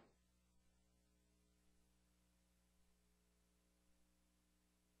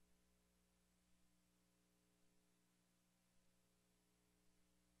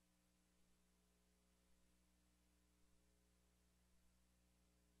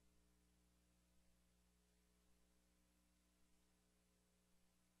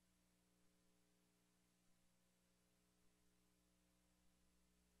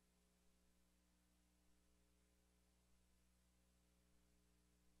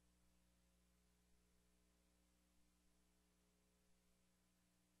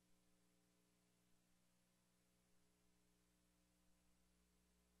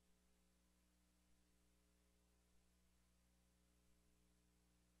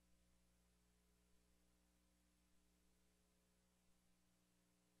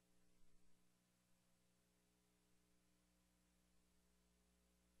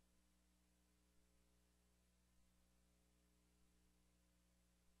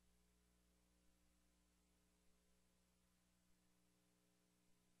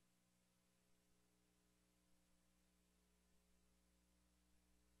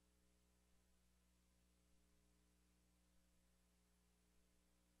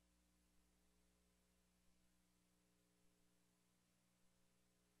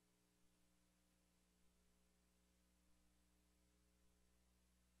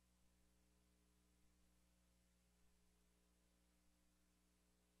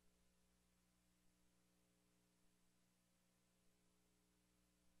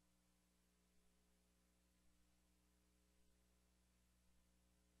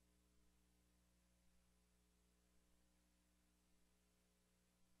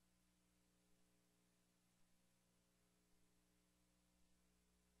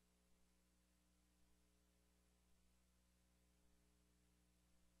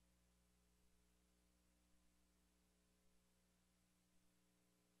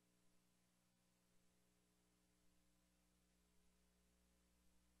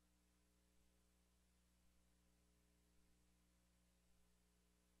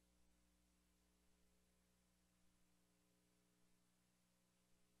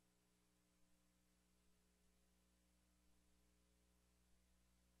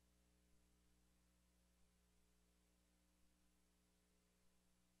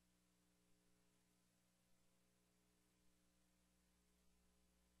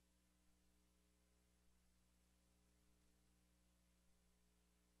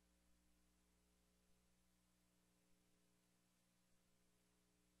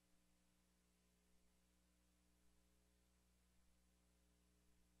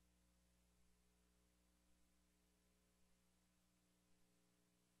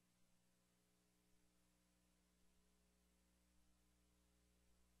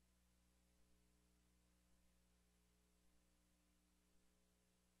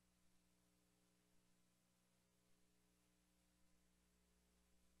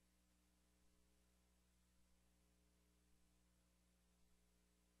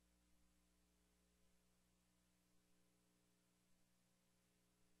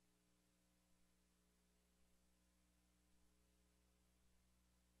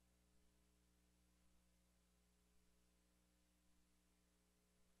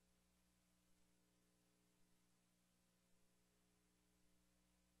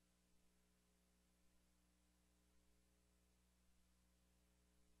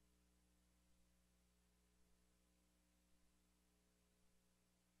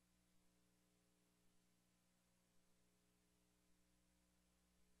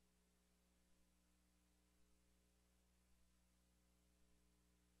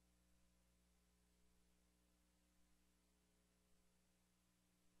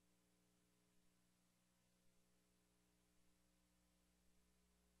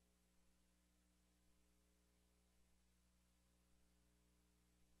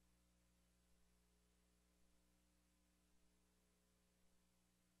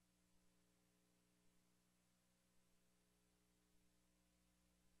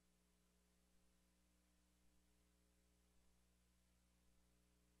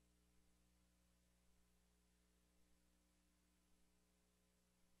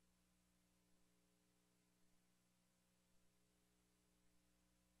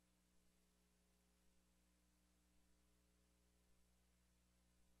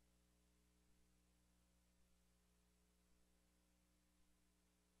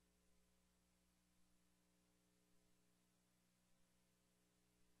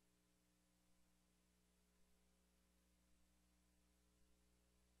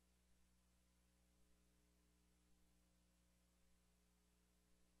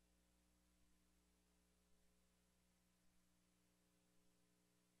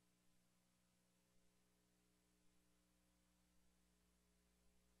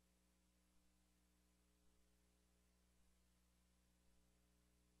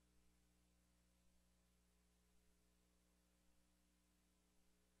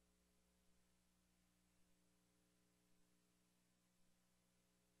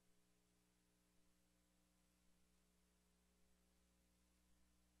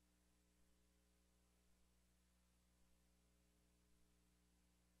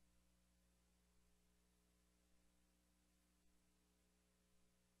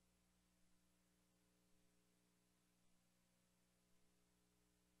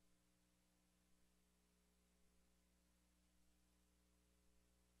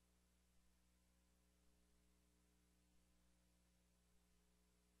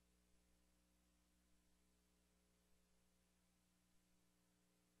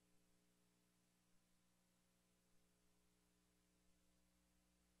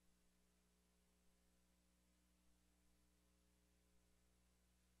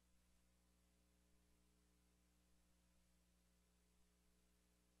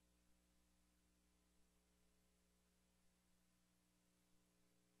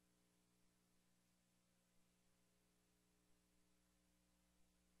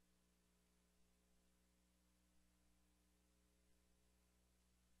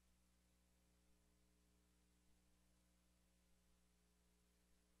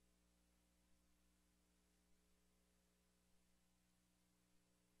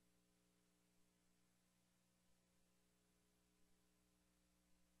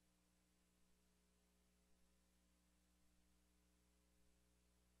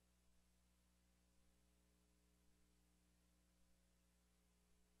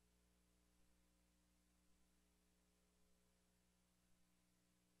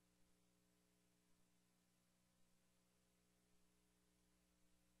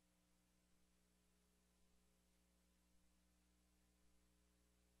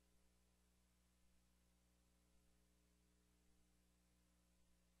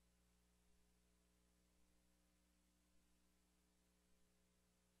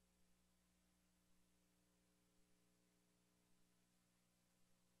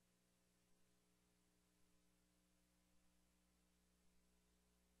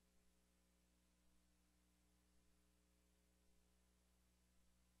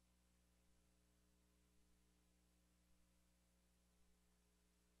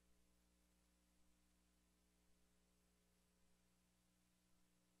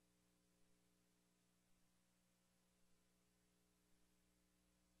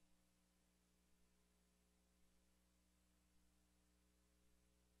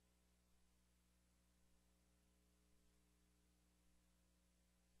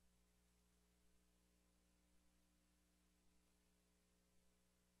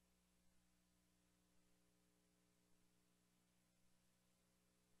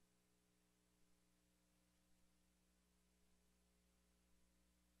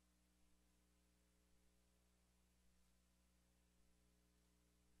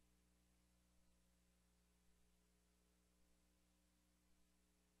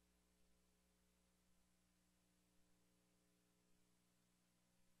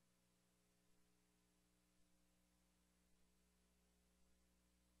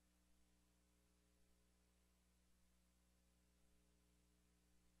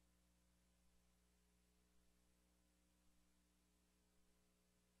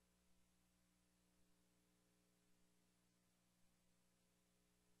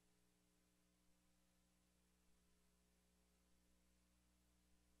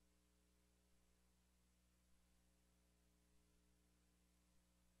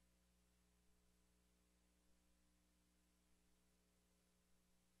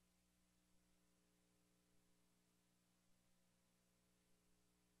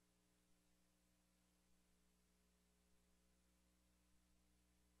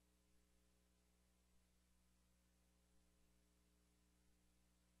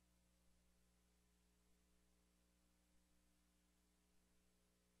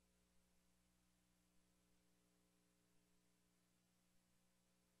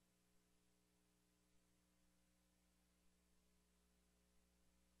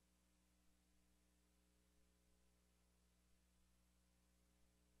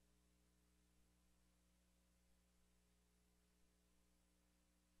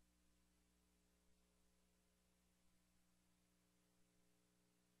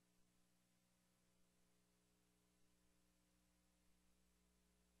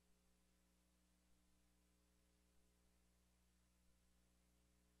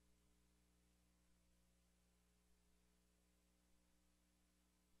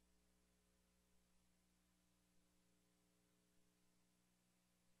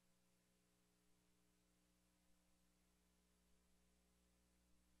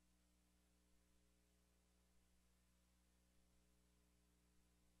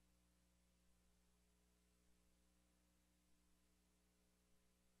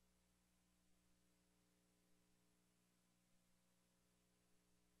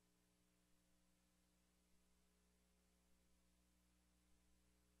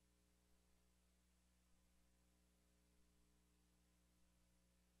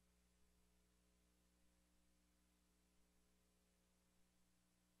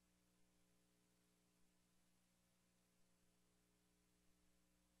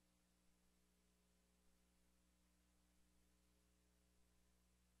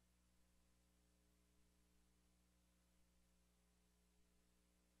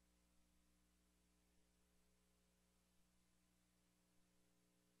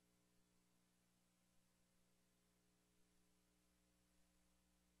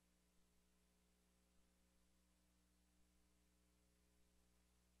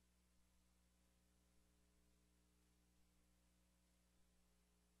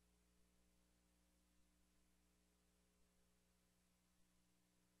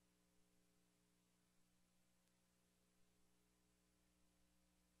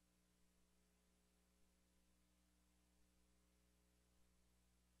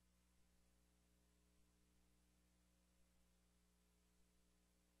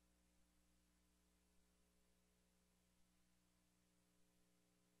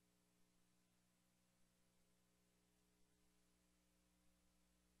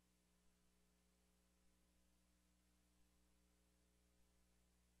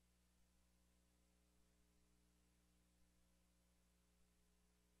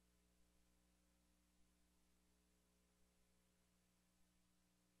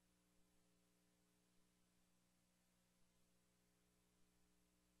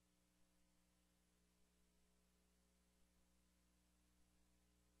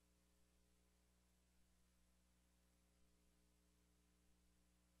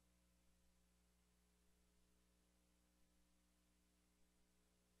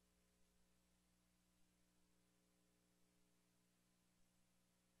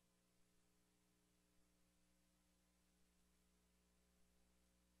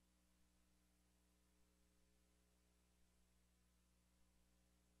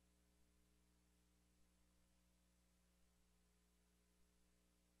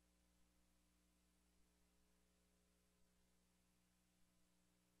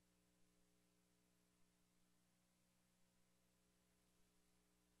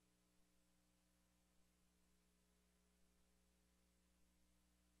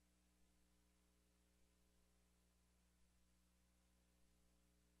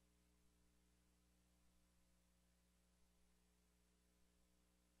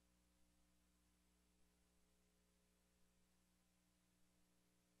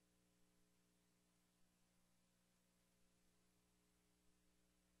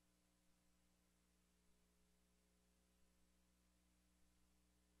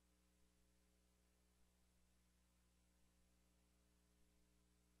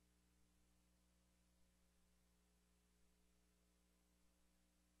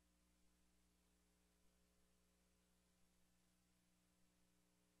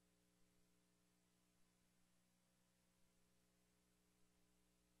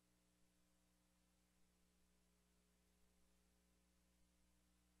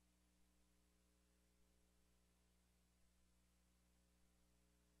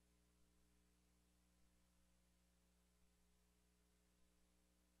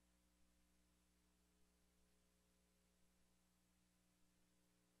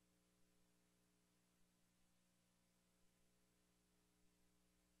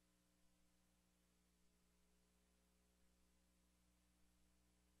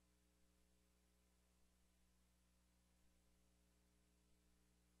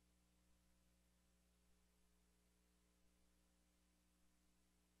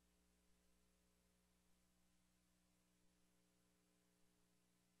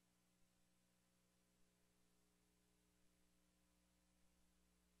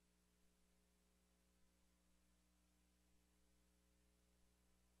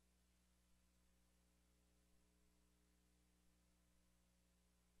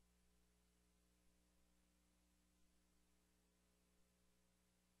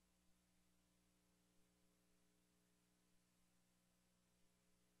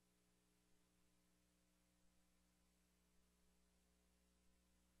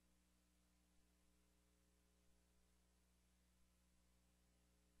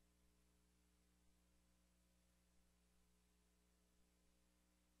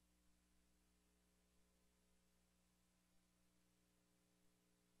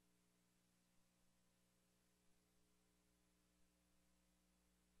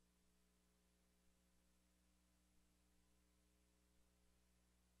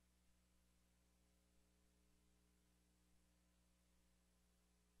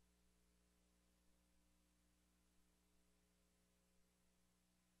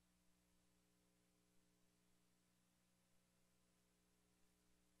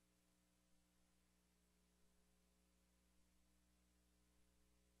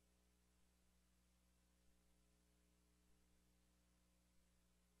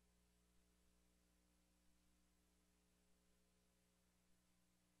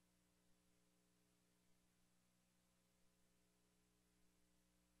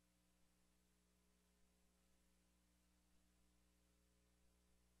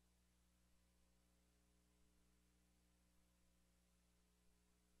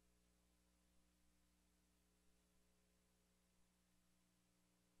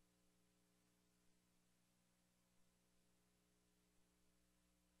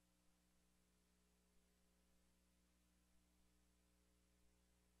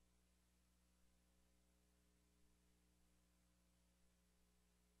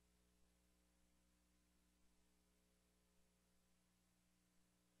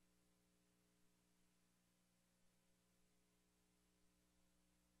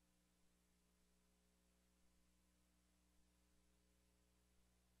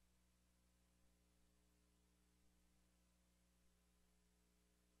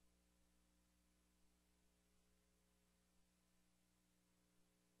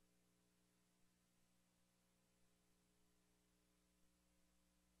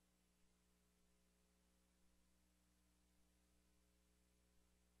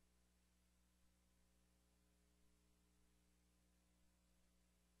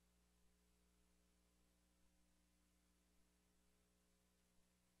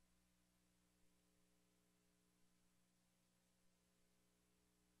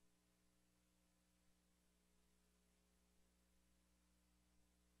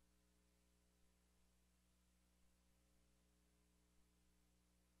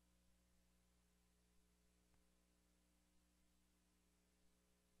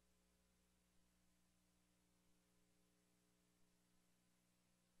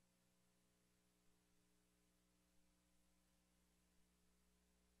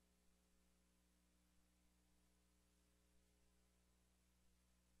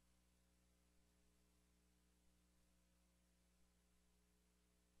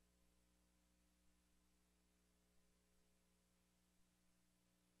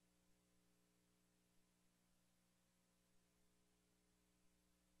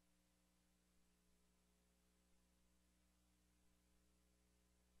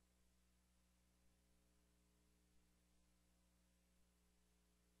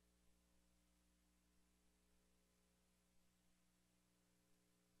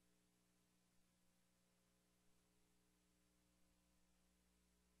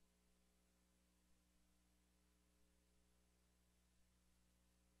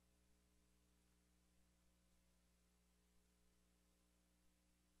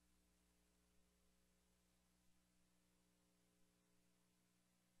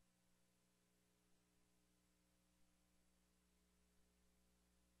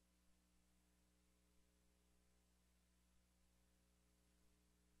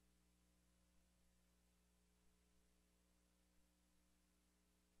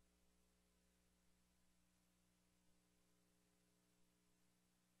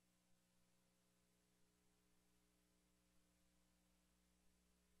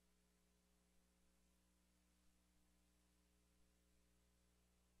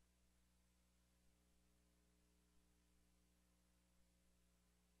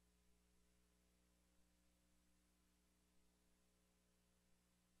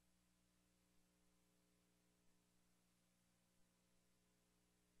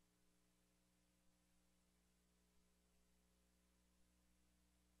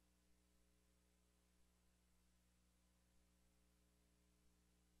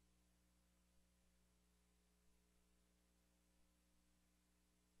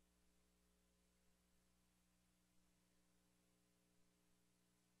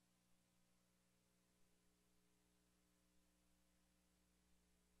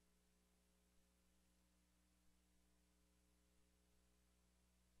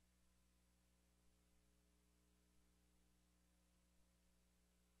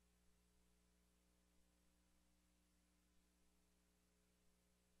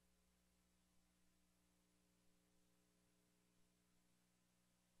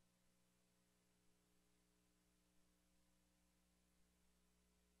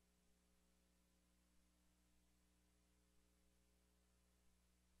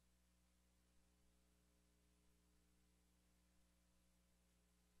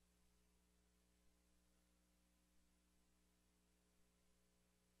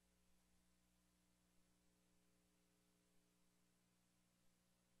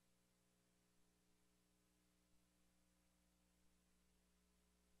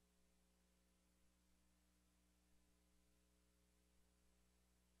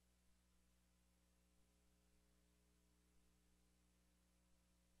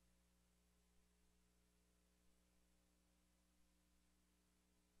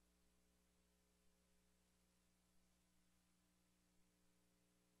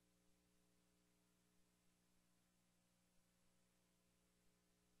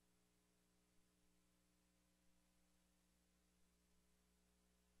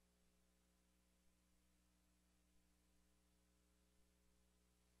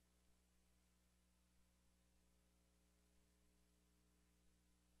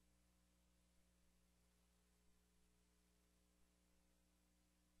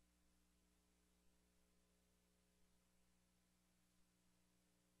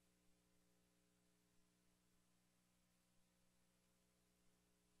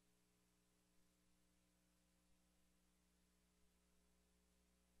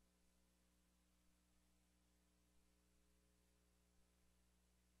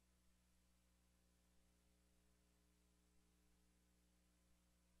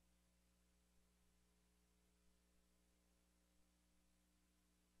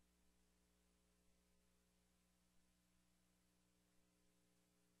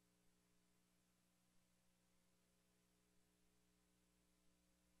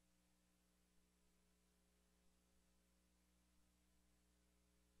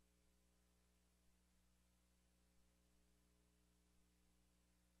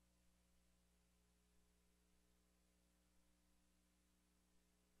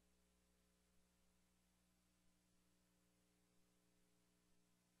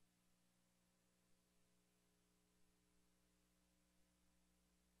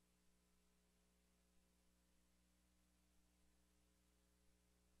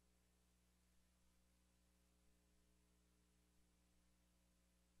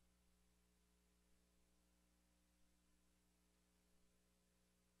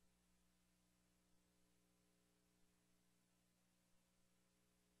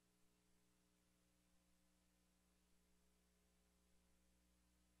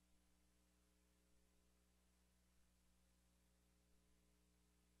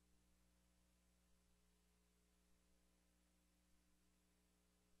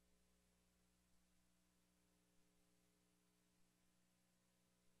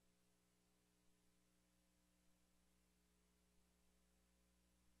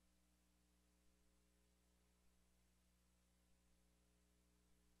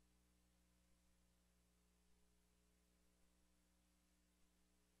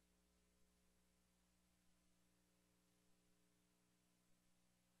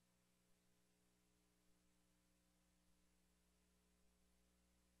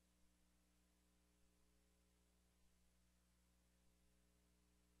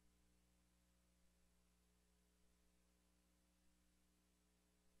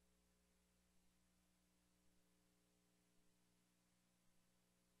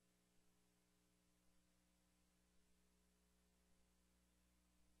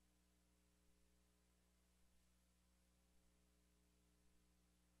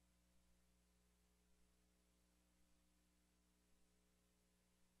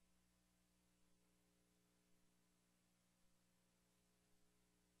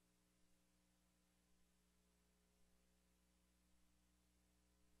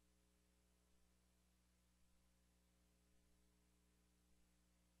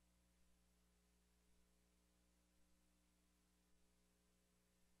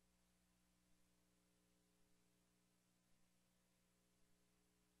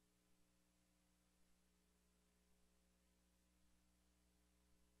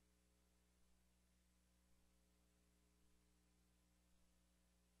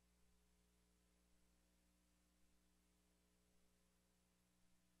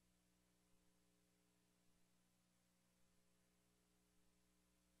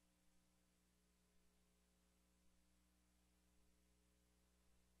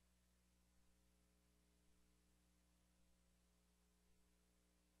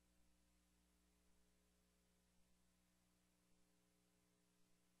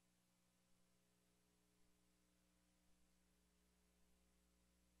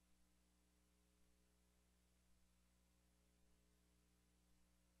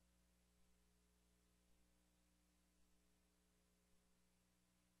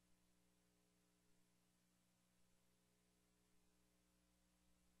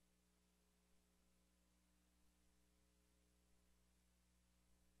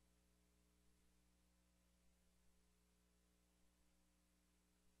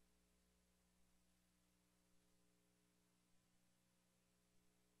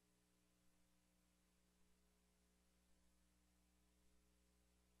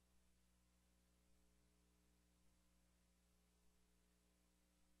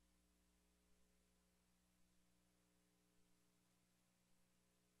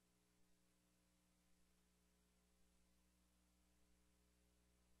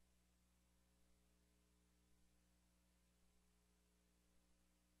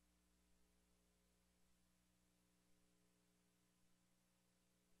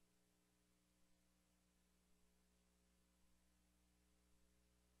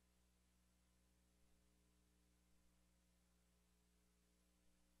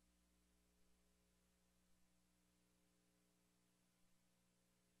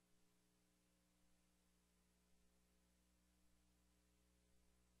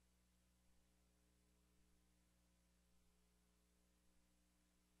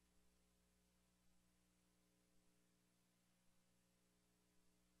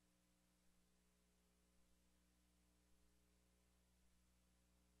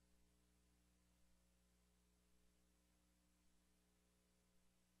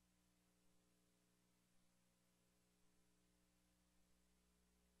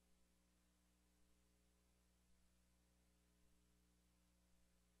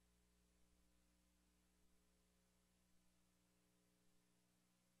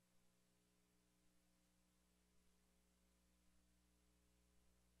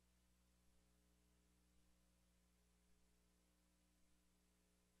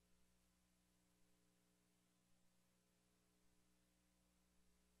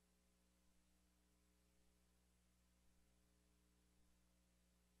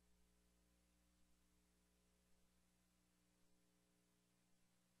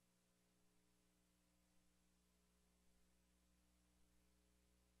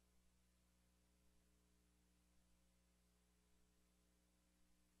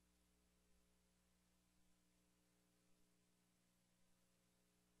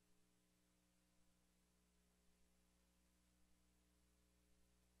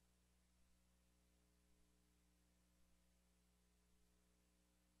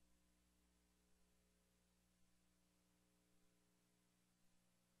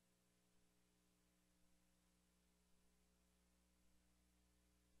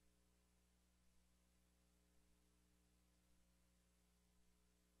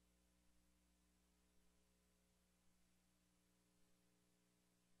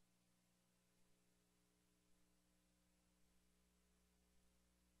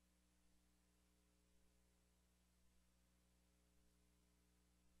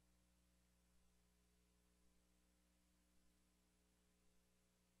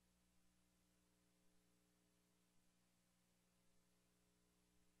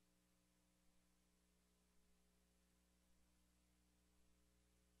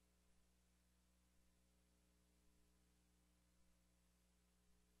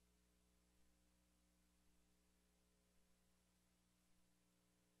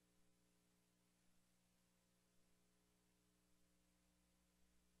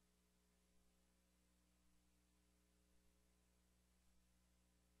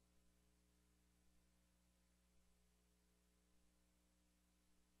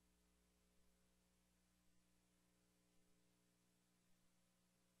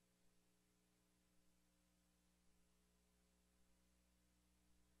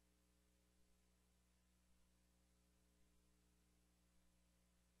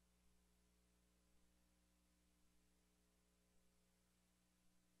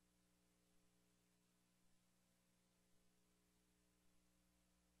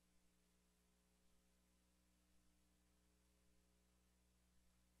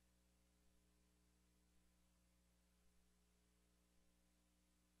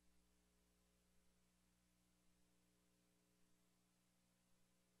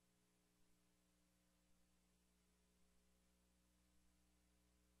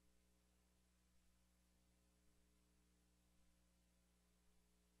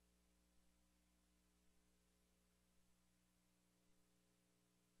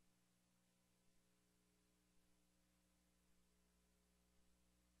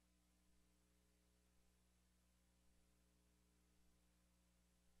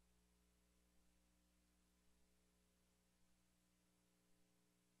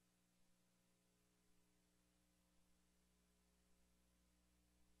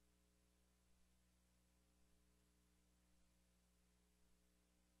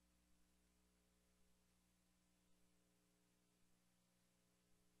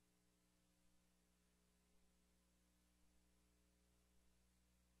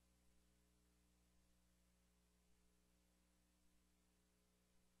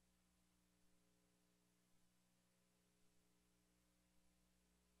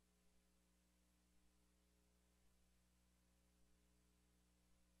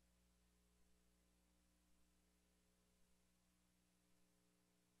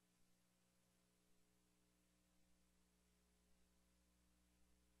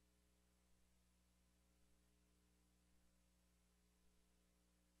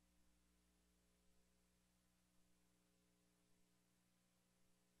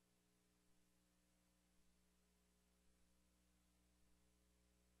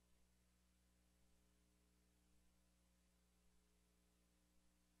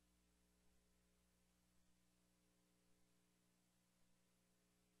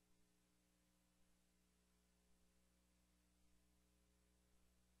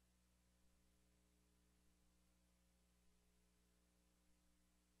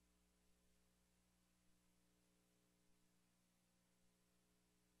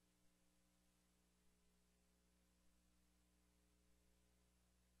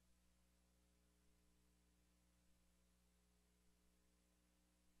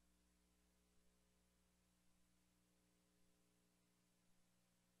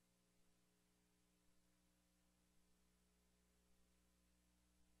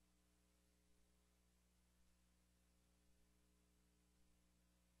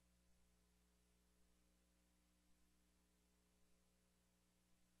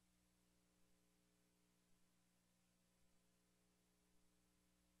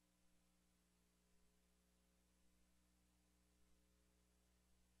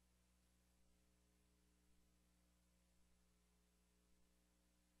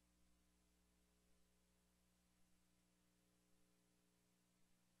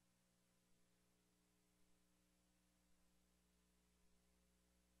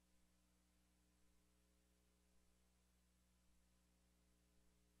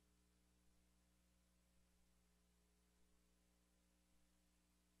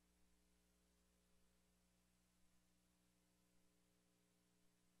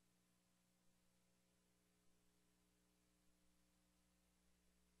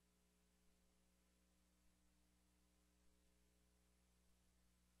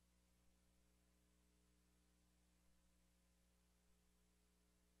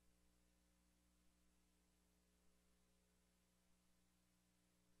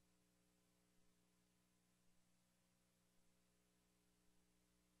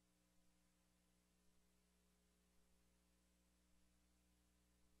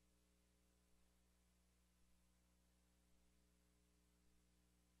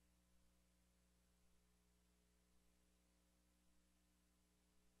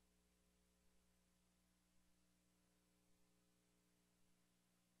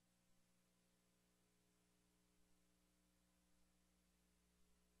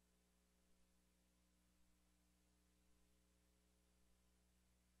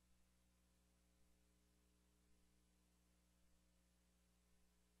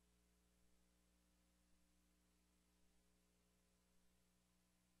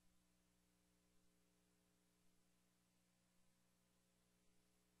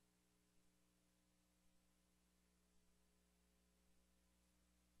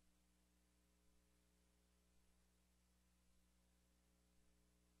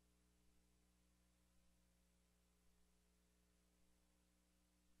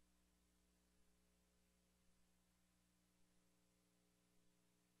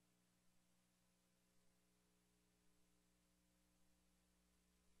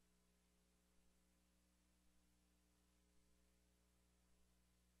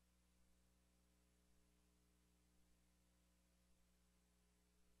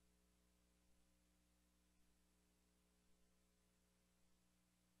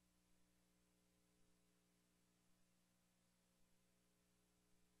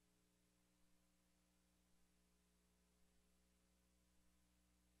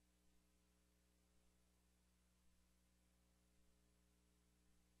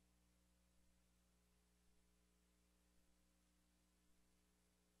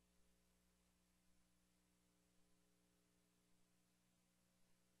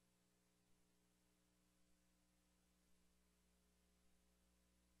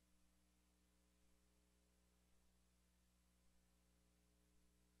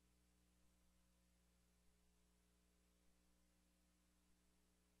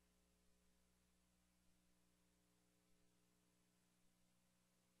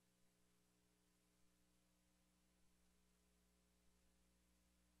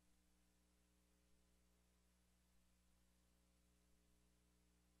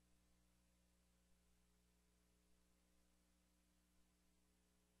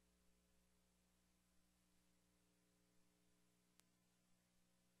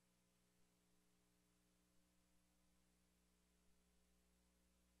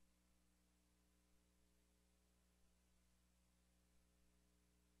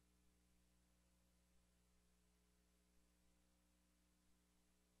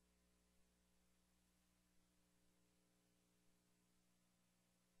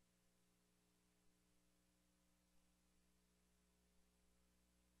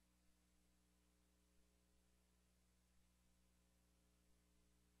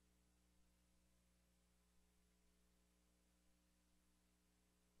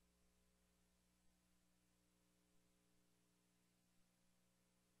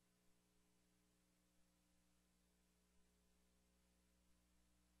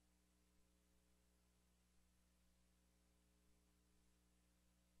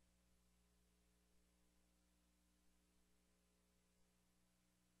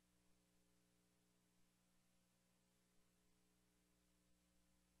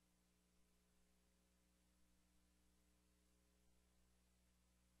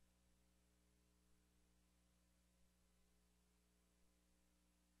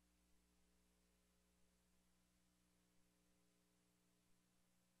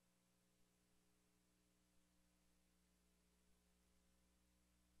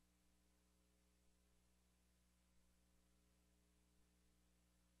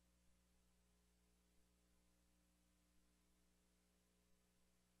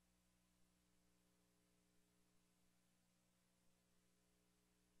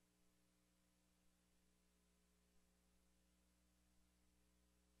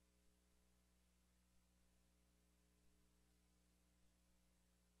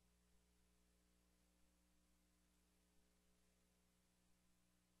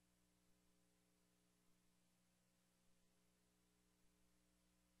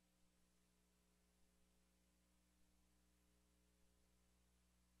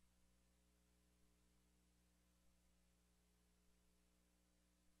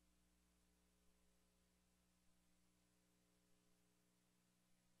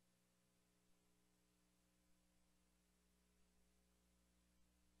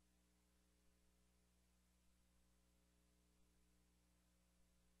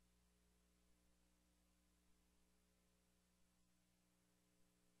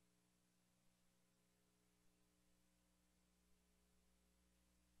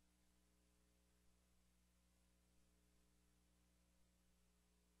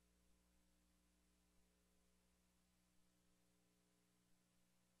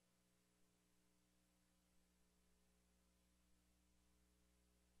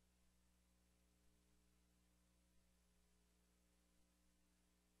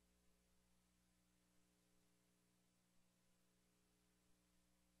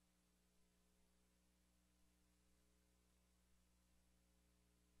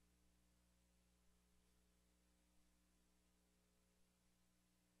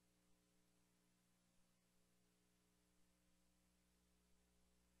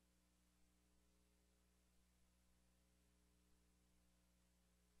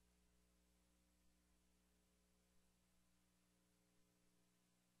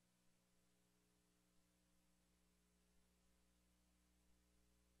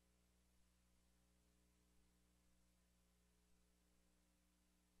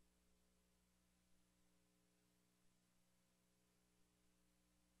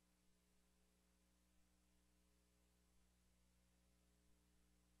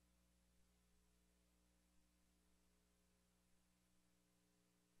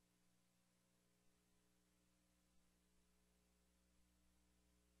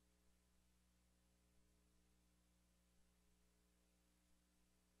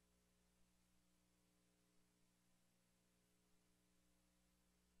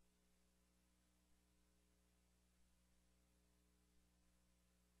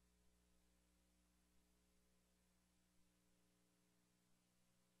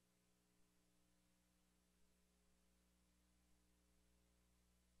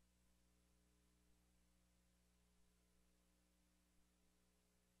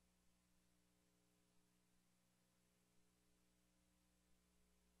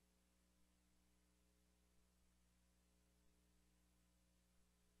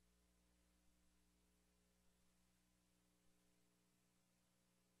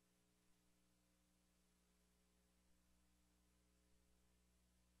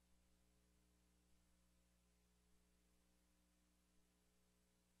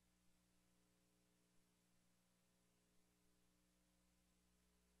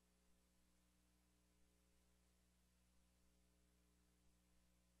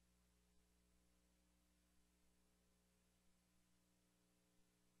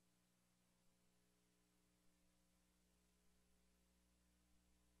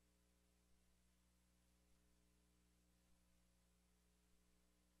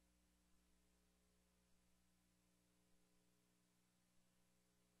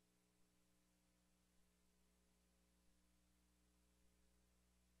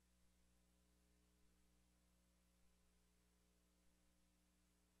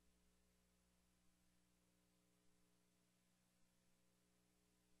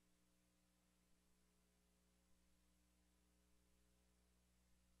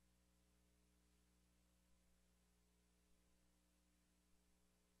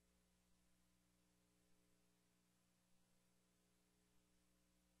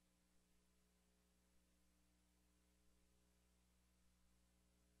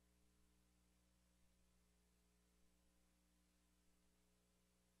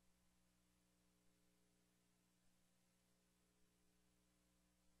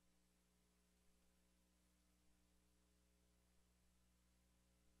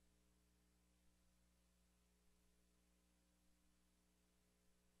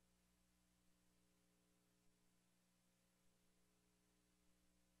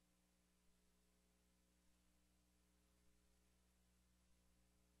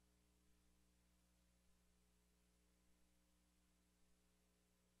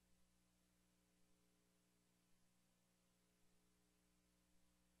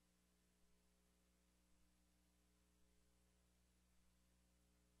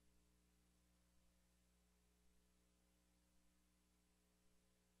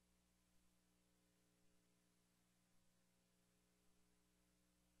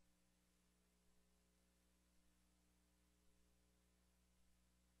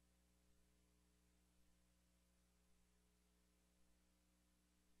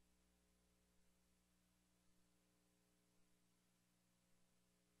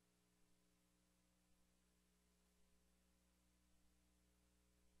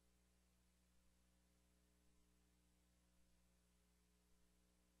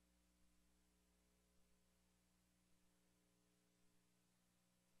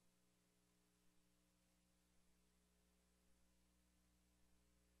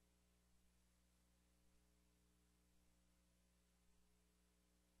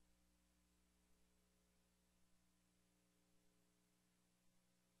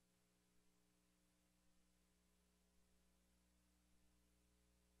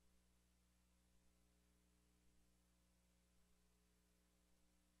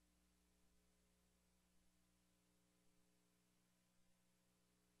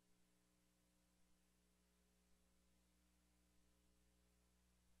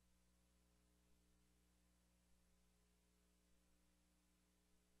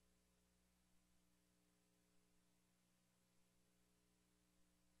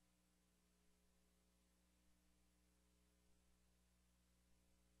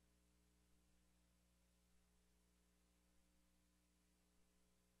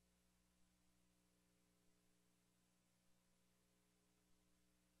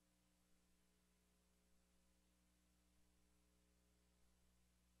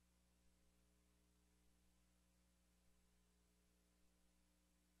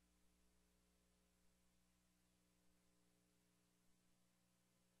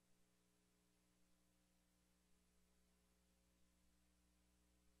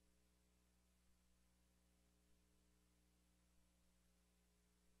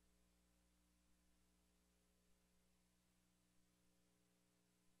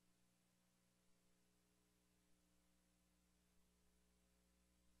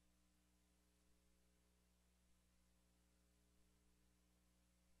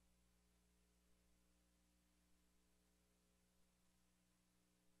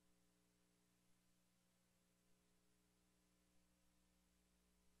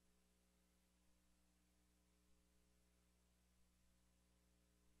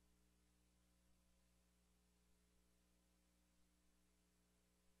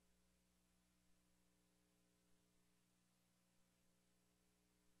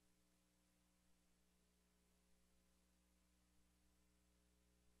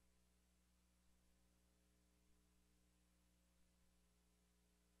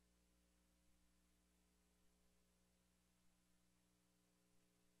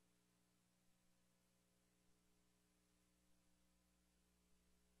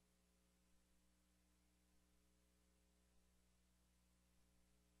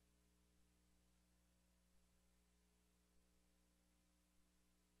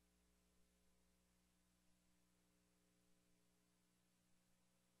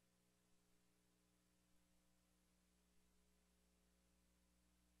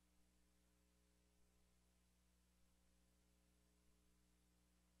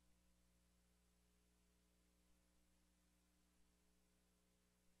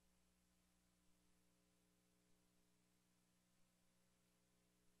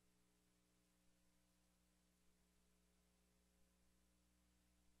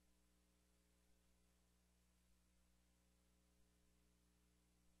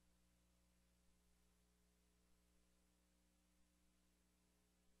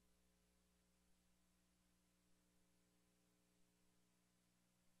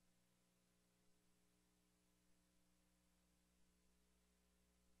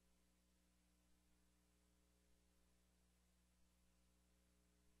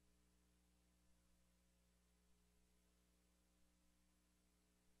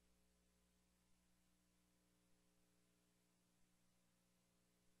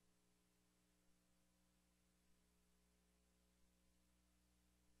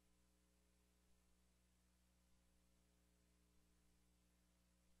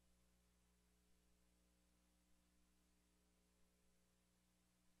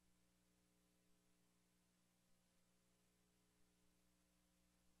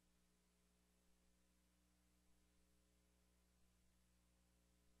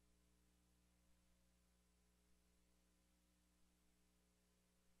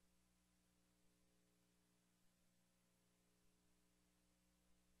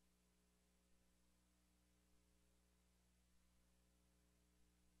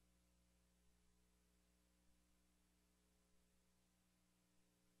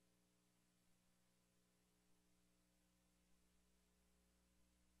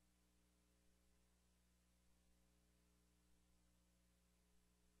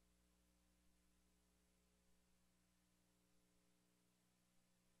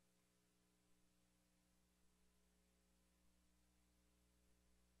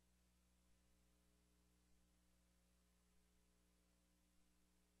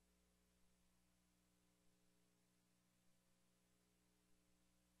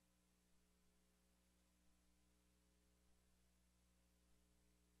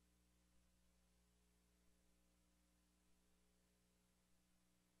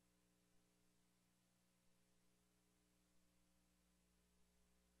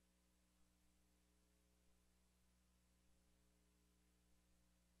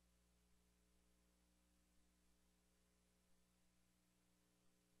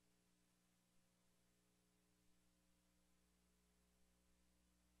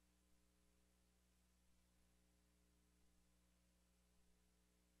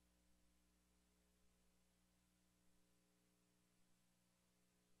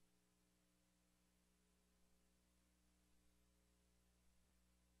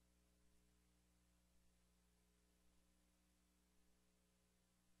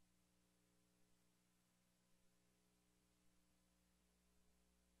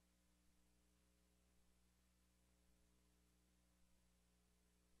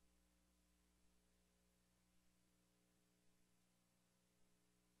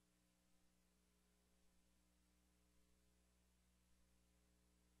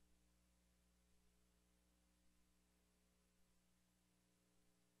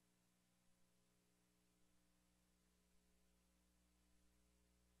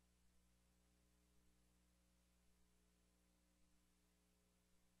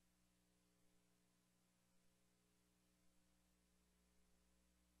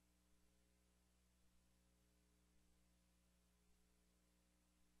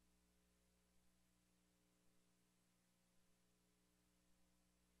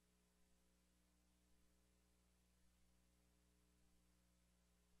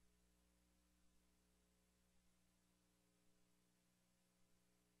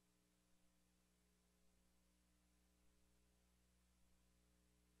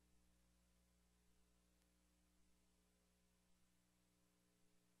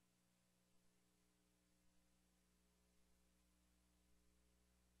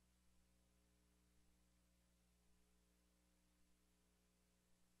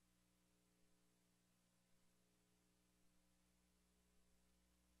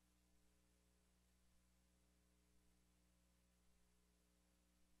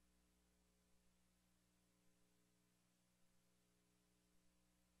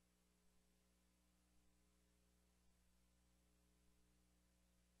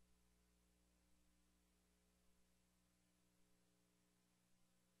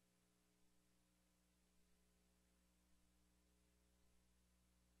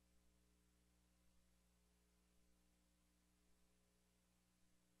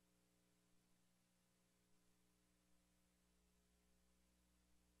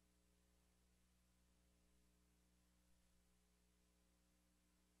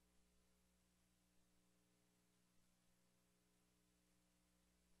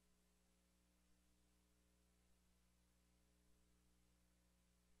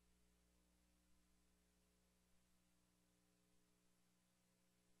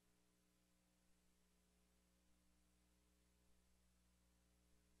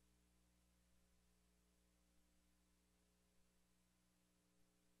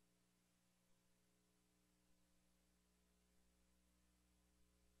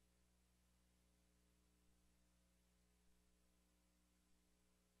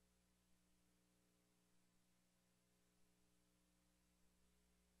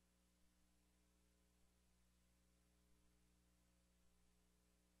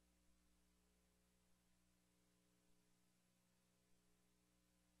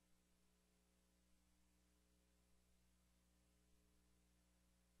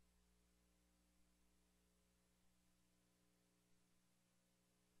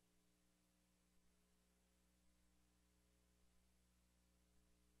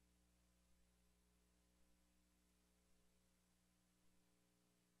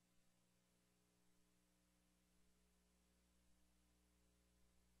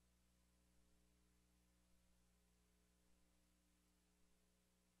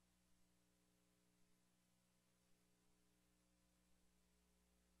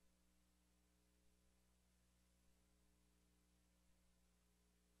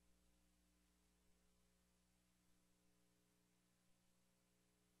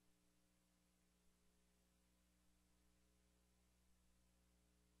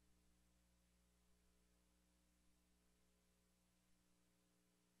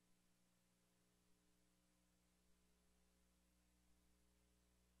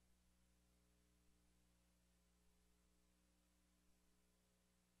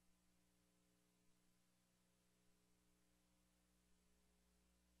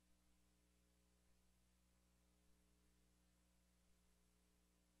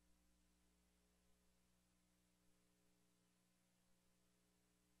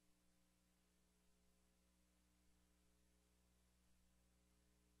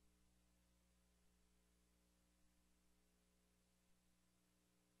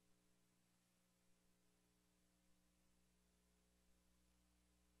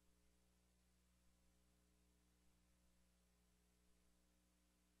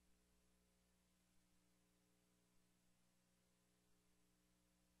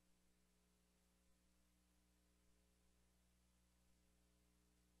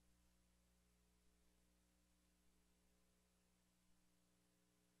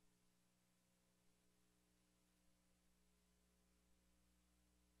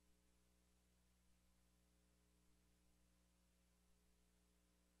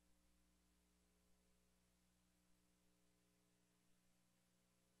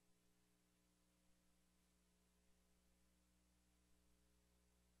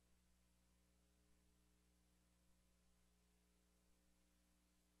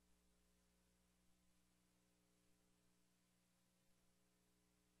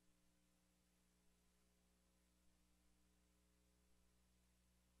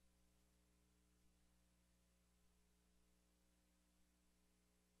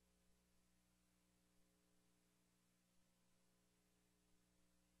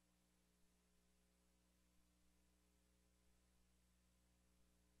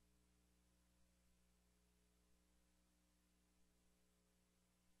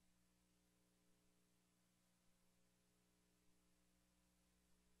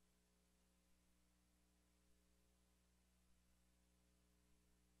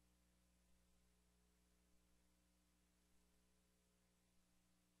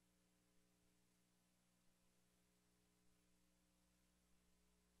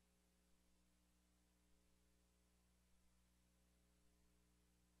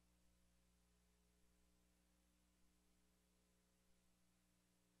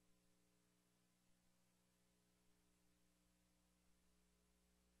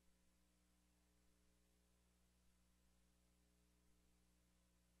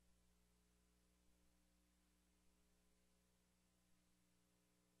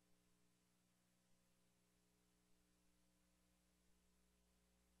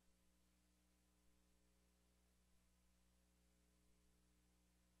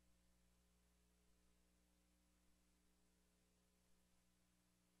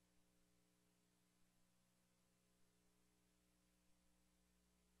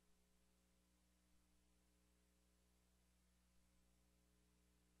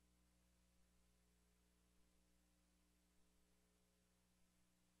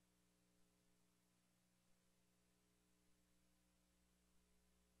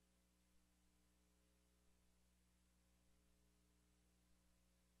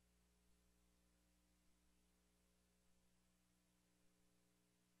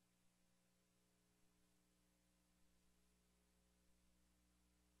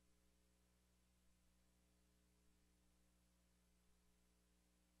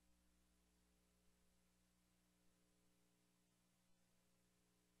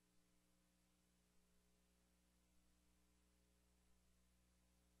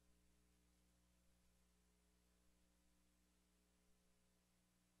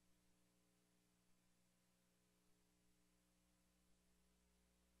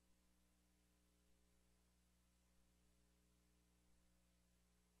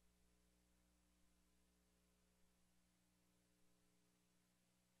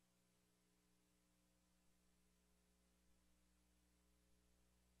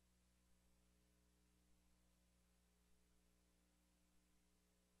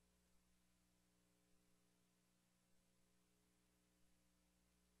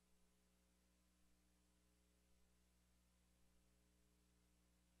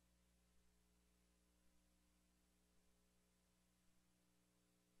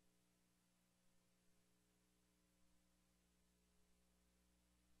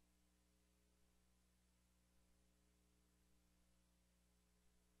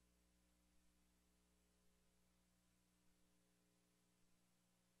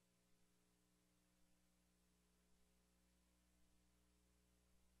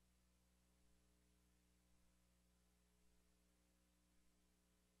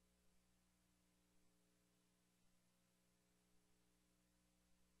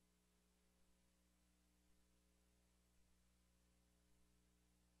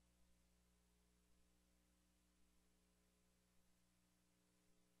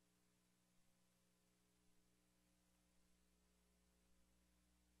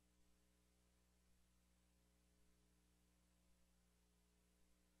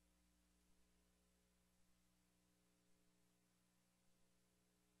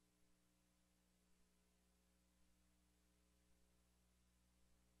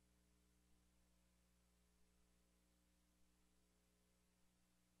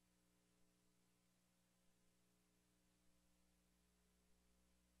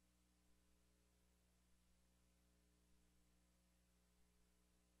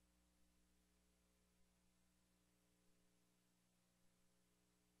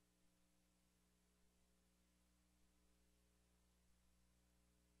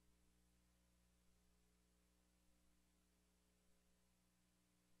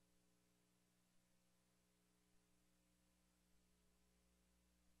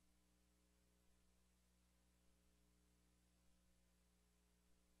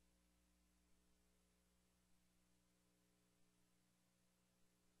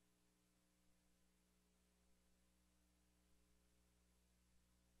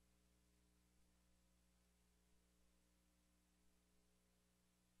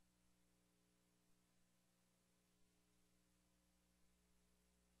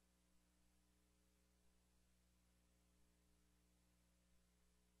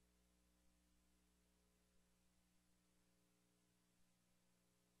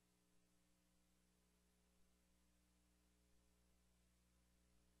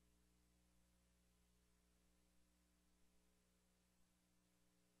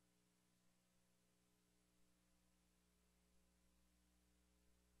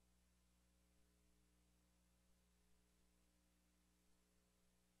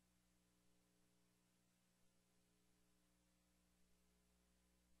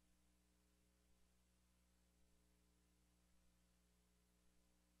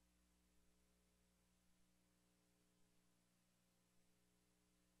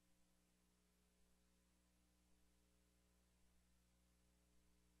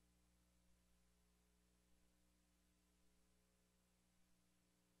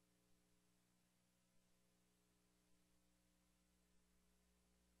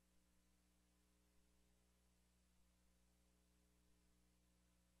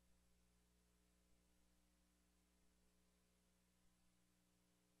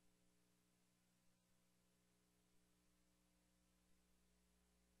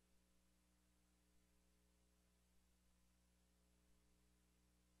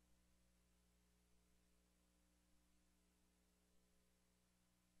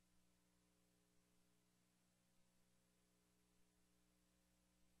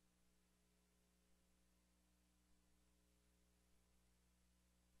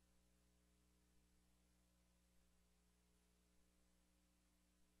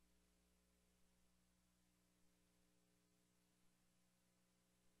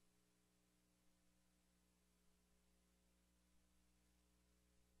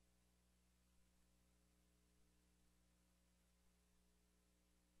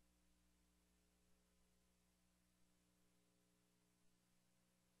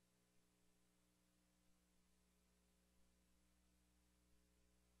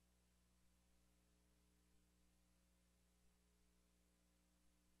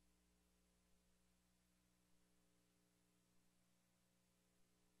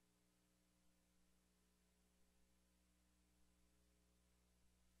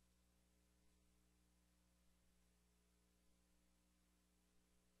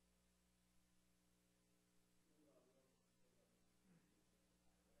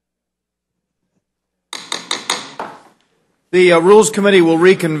 The Rules Committee will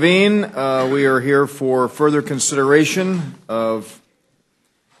reconvene. We are here for further consideration of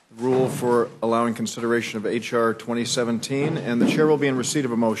the rule for allowing consideration of H.R. 2017, and the Chair will be in receipt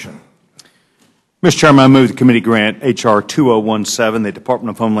of a motion. Mr. Chairman, I move the committee grant H.R. 2017, the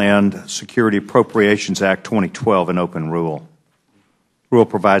Department of Homeland Security Appropriations Act 2012, an open rule. The rule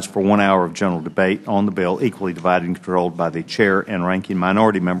provides for 1 hour of general debate on the bill, equally divided and controlled by the chair and ranking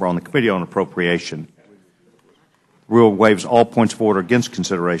minority member on the Committee on Appropriation. The rule waives all points of order against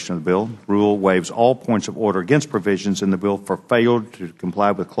consideration of the bill. The rule waives all points of order against provisions in the bill for failure to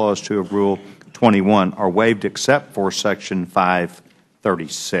comply with Clause 2 of Rule 21 are waived except for Section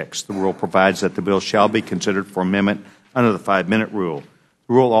 536. The rule provides that the bill shall be considered for amendment under the 5-minute rule.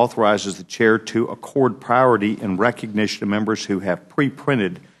 The rule authorizes the chair to accord priority in recognition of members who have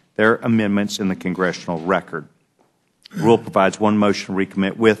pre-printed their amendments in the congressional record. The rule provides one motion to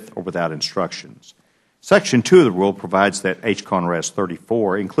recommit with or without instructions. Section 2 of the rule provides that H.Con. Res.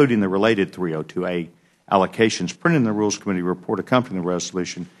 34, including the related 302A allocations printed in the Rules Committee report accompanying the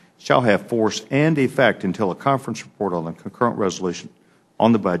resolution, shall have force and effect until a conference report on the concurrent resolution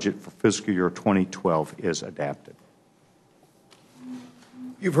on the budget for fiscal year 2012 is adopted.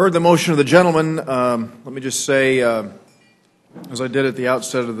 You've heard the motion of the gentleman. Let me just say, as I did at the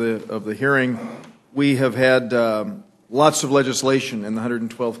outset of the hearing, we have had lots of legislation in the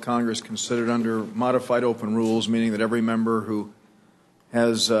 112th Congress considered under modified open rules, meaning that every member who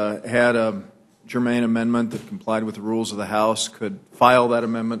has had a germane amendment that complied with the rules of the House could file that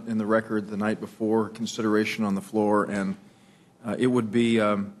amendment in the record the night before consideration on the floor, and it would be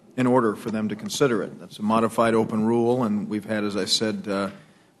in order for them to consider it. That's a modified open rule, and we've had, as I said,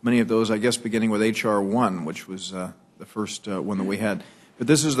 many of those, I guess, beginning with H.R. 1, which was the first one that we had. But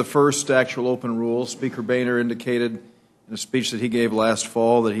this is the first actual open rule. Speaker Boehner indicated in a speech that he gave last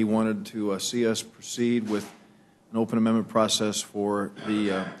fall that he wanted to see us proceed with an open amendment process for the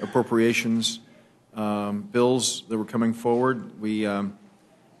appropriations bills that were coming forward. We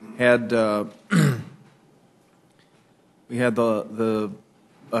had we had a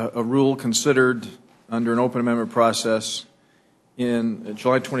rule considered under an open amendment process in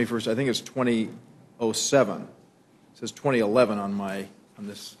July 21st. I think it's 2007. It says 2011 on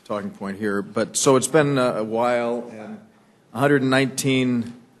this talking point here. But so it's been a while, and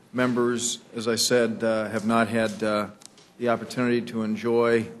 119 members, as I said, have not had the opportunity to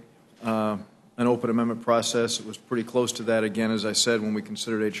enjoy an open amendment process. It was pretty close to that, again, as I said, when we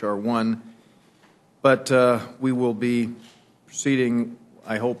considered H.R. 1. But we will be proceeding,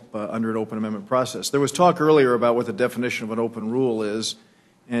 I hope, under an open amendment process. There was talk earlier about what the definition of an open rule is,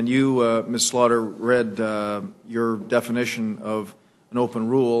 and you, Ms. Slaughter, read your definition of an open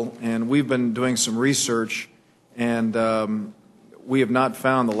rule, and we've been doing some research, and we have not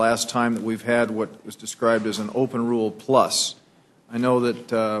found the last time that we've had what was described as an open rule plus. I know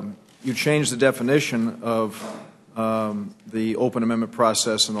that you changed the definition of the open amendment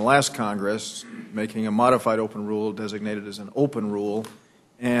process in the last Congress, making a modified open rule designated as an open rule,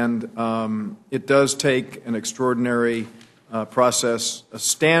 and it does take an extraordinary process. A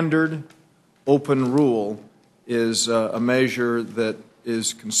standard open rule is a measure that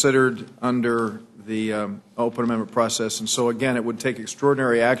is considered under the open amendment process, and so again it would take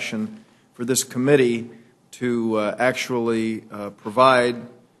extraordinary action for this committee to actually provide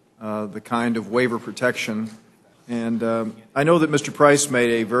the kind of waiver protection. And I know that Mr. Price made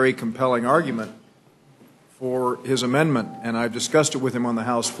a very compelling argument for his amendment, and I've discussed it with him on the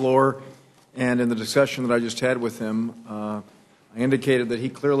House floor, and in the discussion that I just had with him, I indicated that he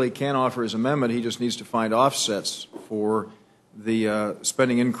clearly can offer his amendment. He just needs to find offsets for the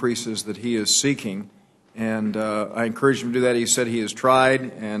spending increases that he is seeking, and I encouraged him to do that. He said he has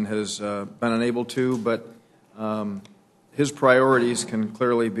tried and has been unable to, but his priorities can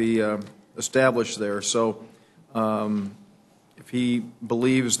clearly be established there. So if he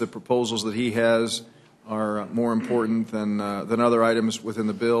believes the proposals that he has are more important than other items within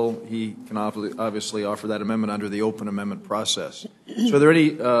the bill, he can obviously offer that amendment under the open amendment process. So are there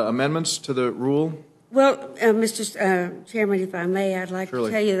any amendments to the rule? Well, Mr. Chairman, if I may, I'd like Surely.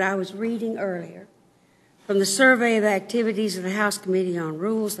 to tell you that I was reading earlier from the Survey of Activities of the House Committee on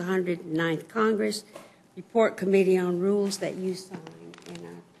Rules, the 109th Congress, Report Committee on Rules that you signed, and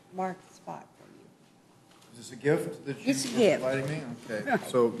I marked the spot for you. Is this a gift that It's a gift. providing me? Okay.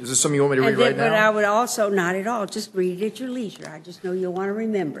 So is this something you want me to read right But now? I would also, not at all, just read it at your leisure. I just know you'll want to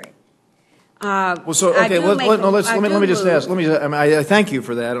remember it. Well, so okay. Let me just ask. I thank you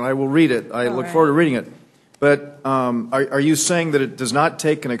for that, and I will read it. I look forward to reading it. But are you saying that it does not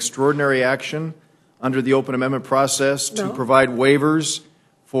take an extraordinary action under the open amendment process to provide waivers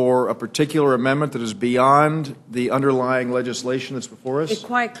for a particular amendment that is beyond the underlying legislation that's before us? It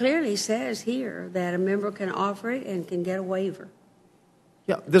quite clearly says here that a member can offer it and can get a waiver.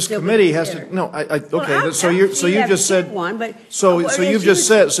 Yeah, this Still be committee has to, considered. no, okay, Well, so you just said, one, but so well, you've as just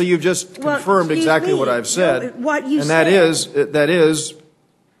you- said, so you've just Well, confirmed excuse exactly me. what I've said. No, what you And that said. is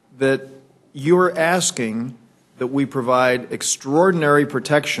that you're asking that we provide extraordinary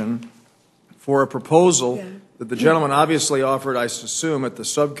protection for a proposal Yeah. that the gentleman obviously offered, I assume, at the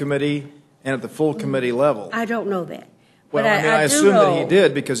subcommittee and at the full committee level. I don't know that. Well, But I mean, I do assume that he know-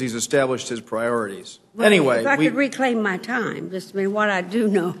 did because he's established his priorities. Well, Anyway, if I we, could reclaim my time, just, I mean, what I do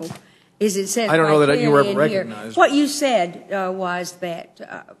know is it says I don't know quite that you clearly were in here- recognized. What you said was that,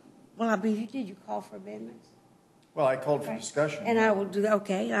 well, I believe did you call for amendments? well, I called for discussion. And I will do,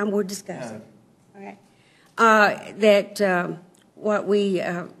 okay, we're discussing. All right. That what we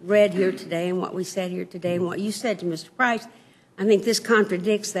read here today and what we said here today and what you said to Mr. Price, I think this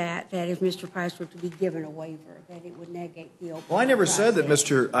contradicts that if Mr. Price were to be given a waiver, that it would negate the open. Well, I never said that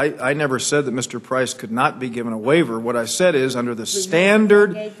process. I never said that Mr. Price could not be given a waiver. What I said is, under the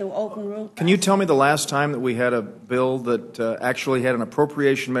standard, Negate the open rule. can you tell me the last time that we had a bill that actually had an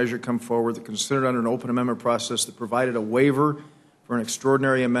appropriation measure come forward that considered under an open amendment process that provided a waiver for an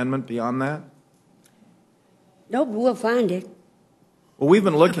extraordinary amendment beyond that? No, but we'll find it. Well, we've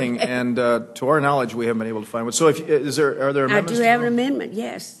been looking, and to our knowledge, we haven't been able to find one. So, are there I amendments? do have an General? amendment,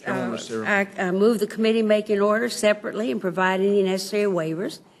 yes. Chairwoman Lucero. I move the committee make an order separately and provide any necessary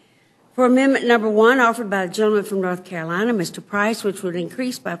waivers. For amendment number 1, offered by the gentleman from North Carolina, Mr. Price, which would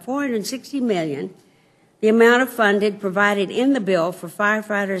increase by $460 million, the amount of funded provided in the bill for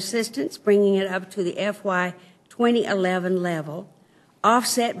firefighter assistance, bringing it up to the FY 2011 level,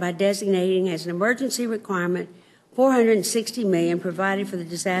 offset by designating as an emergency requirement $460 million provided for the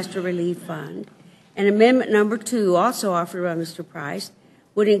Disaster Relief Fund. And amendment number 2, also offered by Mr. Price,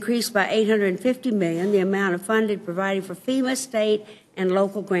 would increase by $850 million the amount of funded provided for FEMA, state, and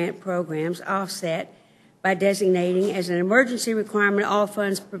local grant programs, offset by designating as an emergency requirement all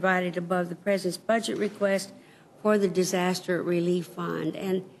funds provided above the President's budget request for the Disaster Relief Fund.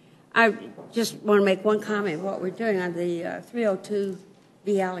 And I just want to make one comment. What we're doing on the 302B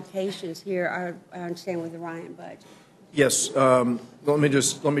allocations here, I understand with the Ryan budget. Yes. Let me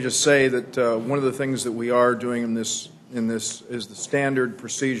just say that one of the things that we are doing in this is the standard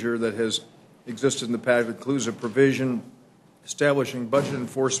procedure that has existed in the past. It includes a provision establishing budget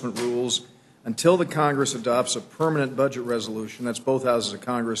enforcement rules until the Congress adopts a permanent budget resolution. That's both houses of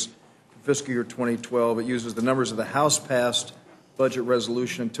Congress for fiscal year 2012. It uses the numbers of the House-passed budget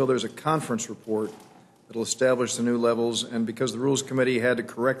resolution until there's a conference report that will establish the new levels. And because the Rules Committee had to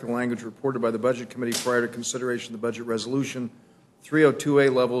correct the language reported by the Budget Committee prior to consideration of the budget resolution,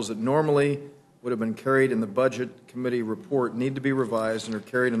 302A levels that normally would have been carried in the Budget Committee report need to be revised and are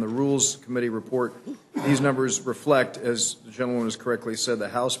carried in the Rules Committee report. These numbers reflect, as the gentleman has correctly said, the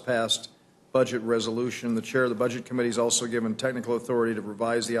House-passed budget resolution. The chair of the Budget Committee is also given technical authority to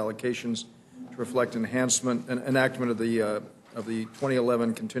revise the allocations to reflect enactment of the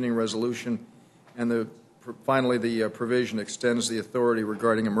 2011 continuing resolution. And finally, the provision extends the authority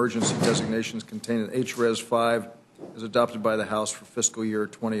regarding emergency designations contained in HRES 5 as adopted by the House for fiscal year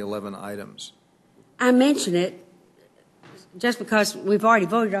 2011 items. I mention it just because we've already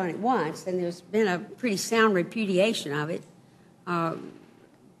voted on it once, and there's been a pretty sound repudiation of it,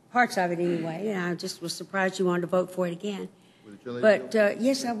 parts of it anyway, and I just was surprised you wanted to vote for it again. But,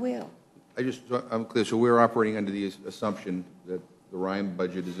 yes, I will. I'm clear. So we're operating under the assumption that the Ryan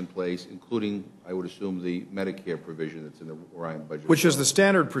budget is in place, including, I would assume, the Medicare provision that's in the Ryan budget. Which is the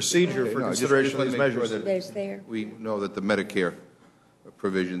standard procedure for consideration of these measures. There's there. We know that the Medicare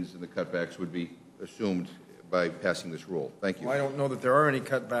provisions and the cutbacks would be assumed by passing this rule. Thank you. Well, I don't know that there are any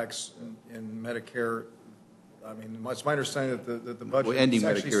cutbacks in Medicare. I mean, it's my understanding that the budget ending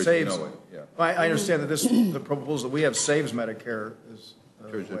actually Medicare, saves. as you know it, yeah. I understand that the proposal that we have saves Medicare.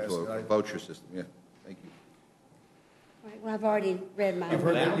 Turns into a voucher system. Yeah. Thank you. All right, well, I've already read my. You've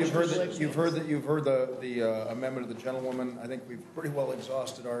heard the amendment of the gentlewoman. I think we've pretty well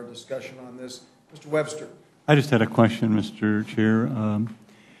exhausted our discussion on this. Mr. Webster. I just had a question, Mr. Chair.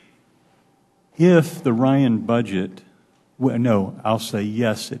 If the Ryan budget, no, I'll say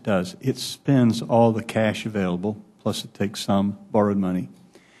yes, it does. It spends all the cash available, plus it takes some borrowed money.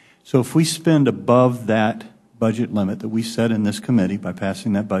 So if we spend above that budget limit that we set in this committee by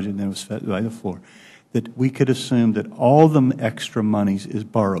passing that budget and then it was set by the floor, that we could assume that all the extra monies is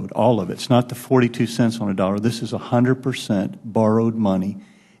borrowed, all of it. It's not the 42 cents on a dollar. This is 100% borrowed money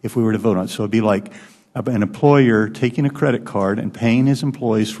if we were to vote on it. So it'd be like an employer taking a credit card and paying his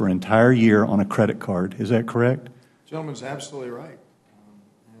employees for an entire year on a credit card. Is that correct? The gentleman's absolutely right.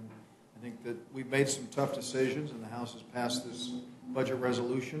 think that we've made some tough decisions, and the House has passed this budget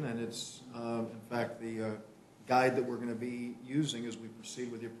resolution, and it's, in fact, the guide that we're going to be using as we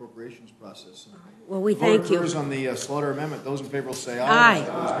proceed with the appropriations process. Well, we thank you. Vote occurs on the Slaughter Amendment. Those in favor will say aye. Aye. Those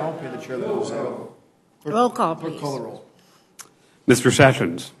no, pay the chair the rules have it. Roll call, Clerk, please. call the roll. Mr.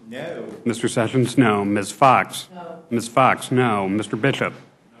 Sessions? No. Mr. Sessions, no. Ms. Fox? No. Ms. Fox, no. Mr. Bishop?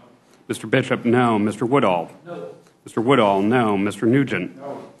 No. Mr. Bishop, no. Mr. Woodall? No. Mr. Woodall, no. Mr. Nugent?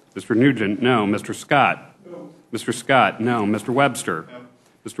 No. Mr. Nugent, no. Mr. Scott? No. Mr. Scott, no. Mr. Webster? No.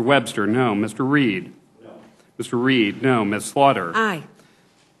 Mr. Webster, no. Mr. Reed? No. Mr. Reed, no. Ms. Slaughter? Aye.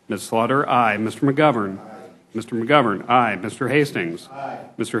 Ms. Slaughter, aye. Mr. McGovern? Aye. Mr. McGovern, aye. Mr. Hastings? Aye.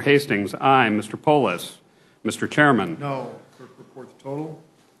 Mr. Hastings, aye. Mr. Polis? Mr. Chairman? No. Clerk, report the total.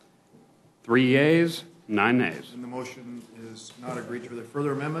 3 yeas, 9 nays. And the motion is not agreed to. Are there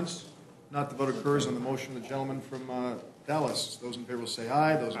further amendments? Not, the vote occurs on the motion of the gentleman from Dallas. Those in favor will say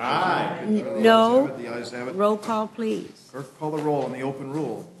aye. Those opposed, no. No. The ayes have it. Roll call, please. Clerk, call the roll on the open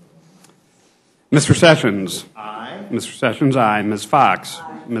rule. Mr. Sessions? Aye. Mr. Sessions, aye. Ms. Fox?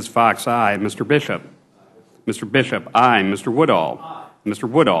 Aye. Ms. Fox, aye. Mr. Bishop? Mr. Bishop, aye. Mr. Woodall? Aye. Mr.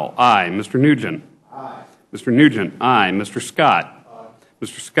 Woodall, aye. Mr. Nugent? Aye. Mr. Nugent, aye. Mr. Scott? Aye.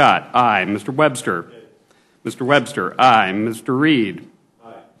 Mr. Scott, aye. Mr. Webster? Mr. Webster, aye. Mr. Reed?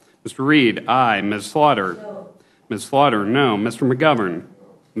 Aye. Mr. Reed, aye. Ms. Slaughter? No. Ms. Slaughter, no. Mr. McGovern?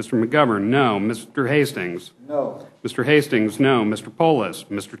 Mr. McGovern, no. Mr. Hastings? No. Mr. Hastings, no. Mr. Polis?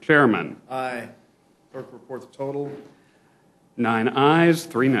 Mr. Chairman? Aye. Clerk, report the total. 9 ayes,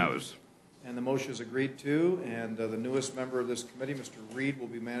 3 noes. And the motion is agreed to, and the newest member of this committee, Mr. Reed, will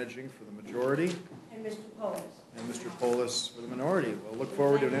be managing for the majority. And Mr. Polis. And Mr. Polis for the minority. We'll look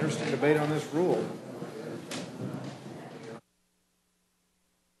forward to an interesting debate on this rule.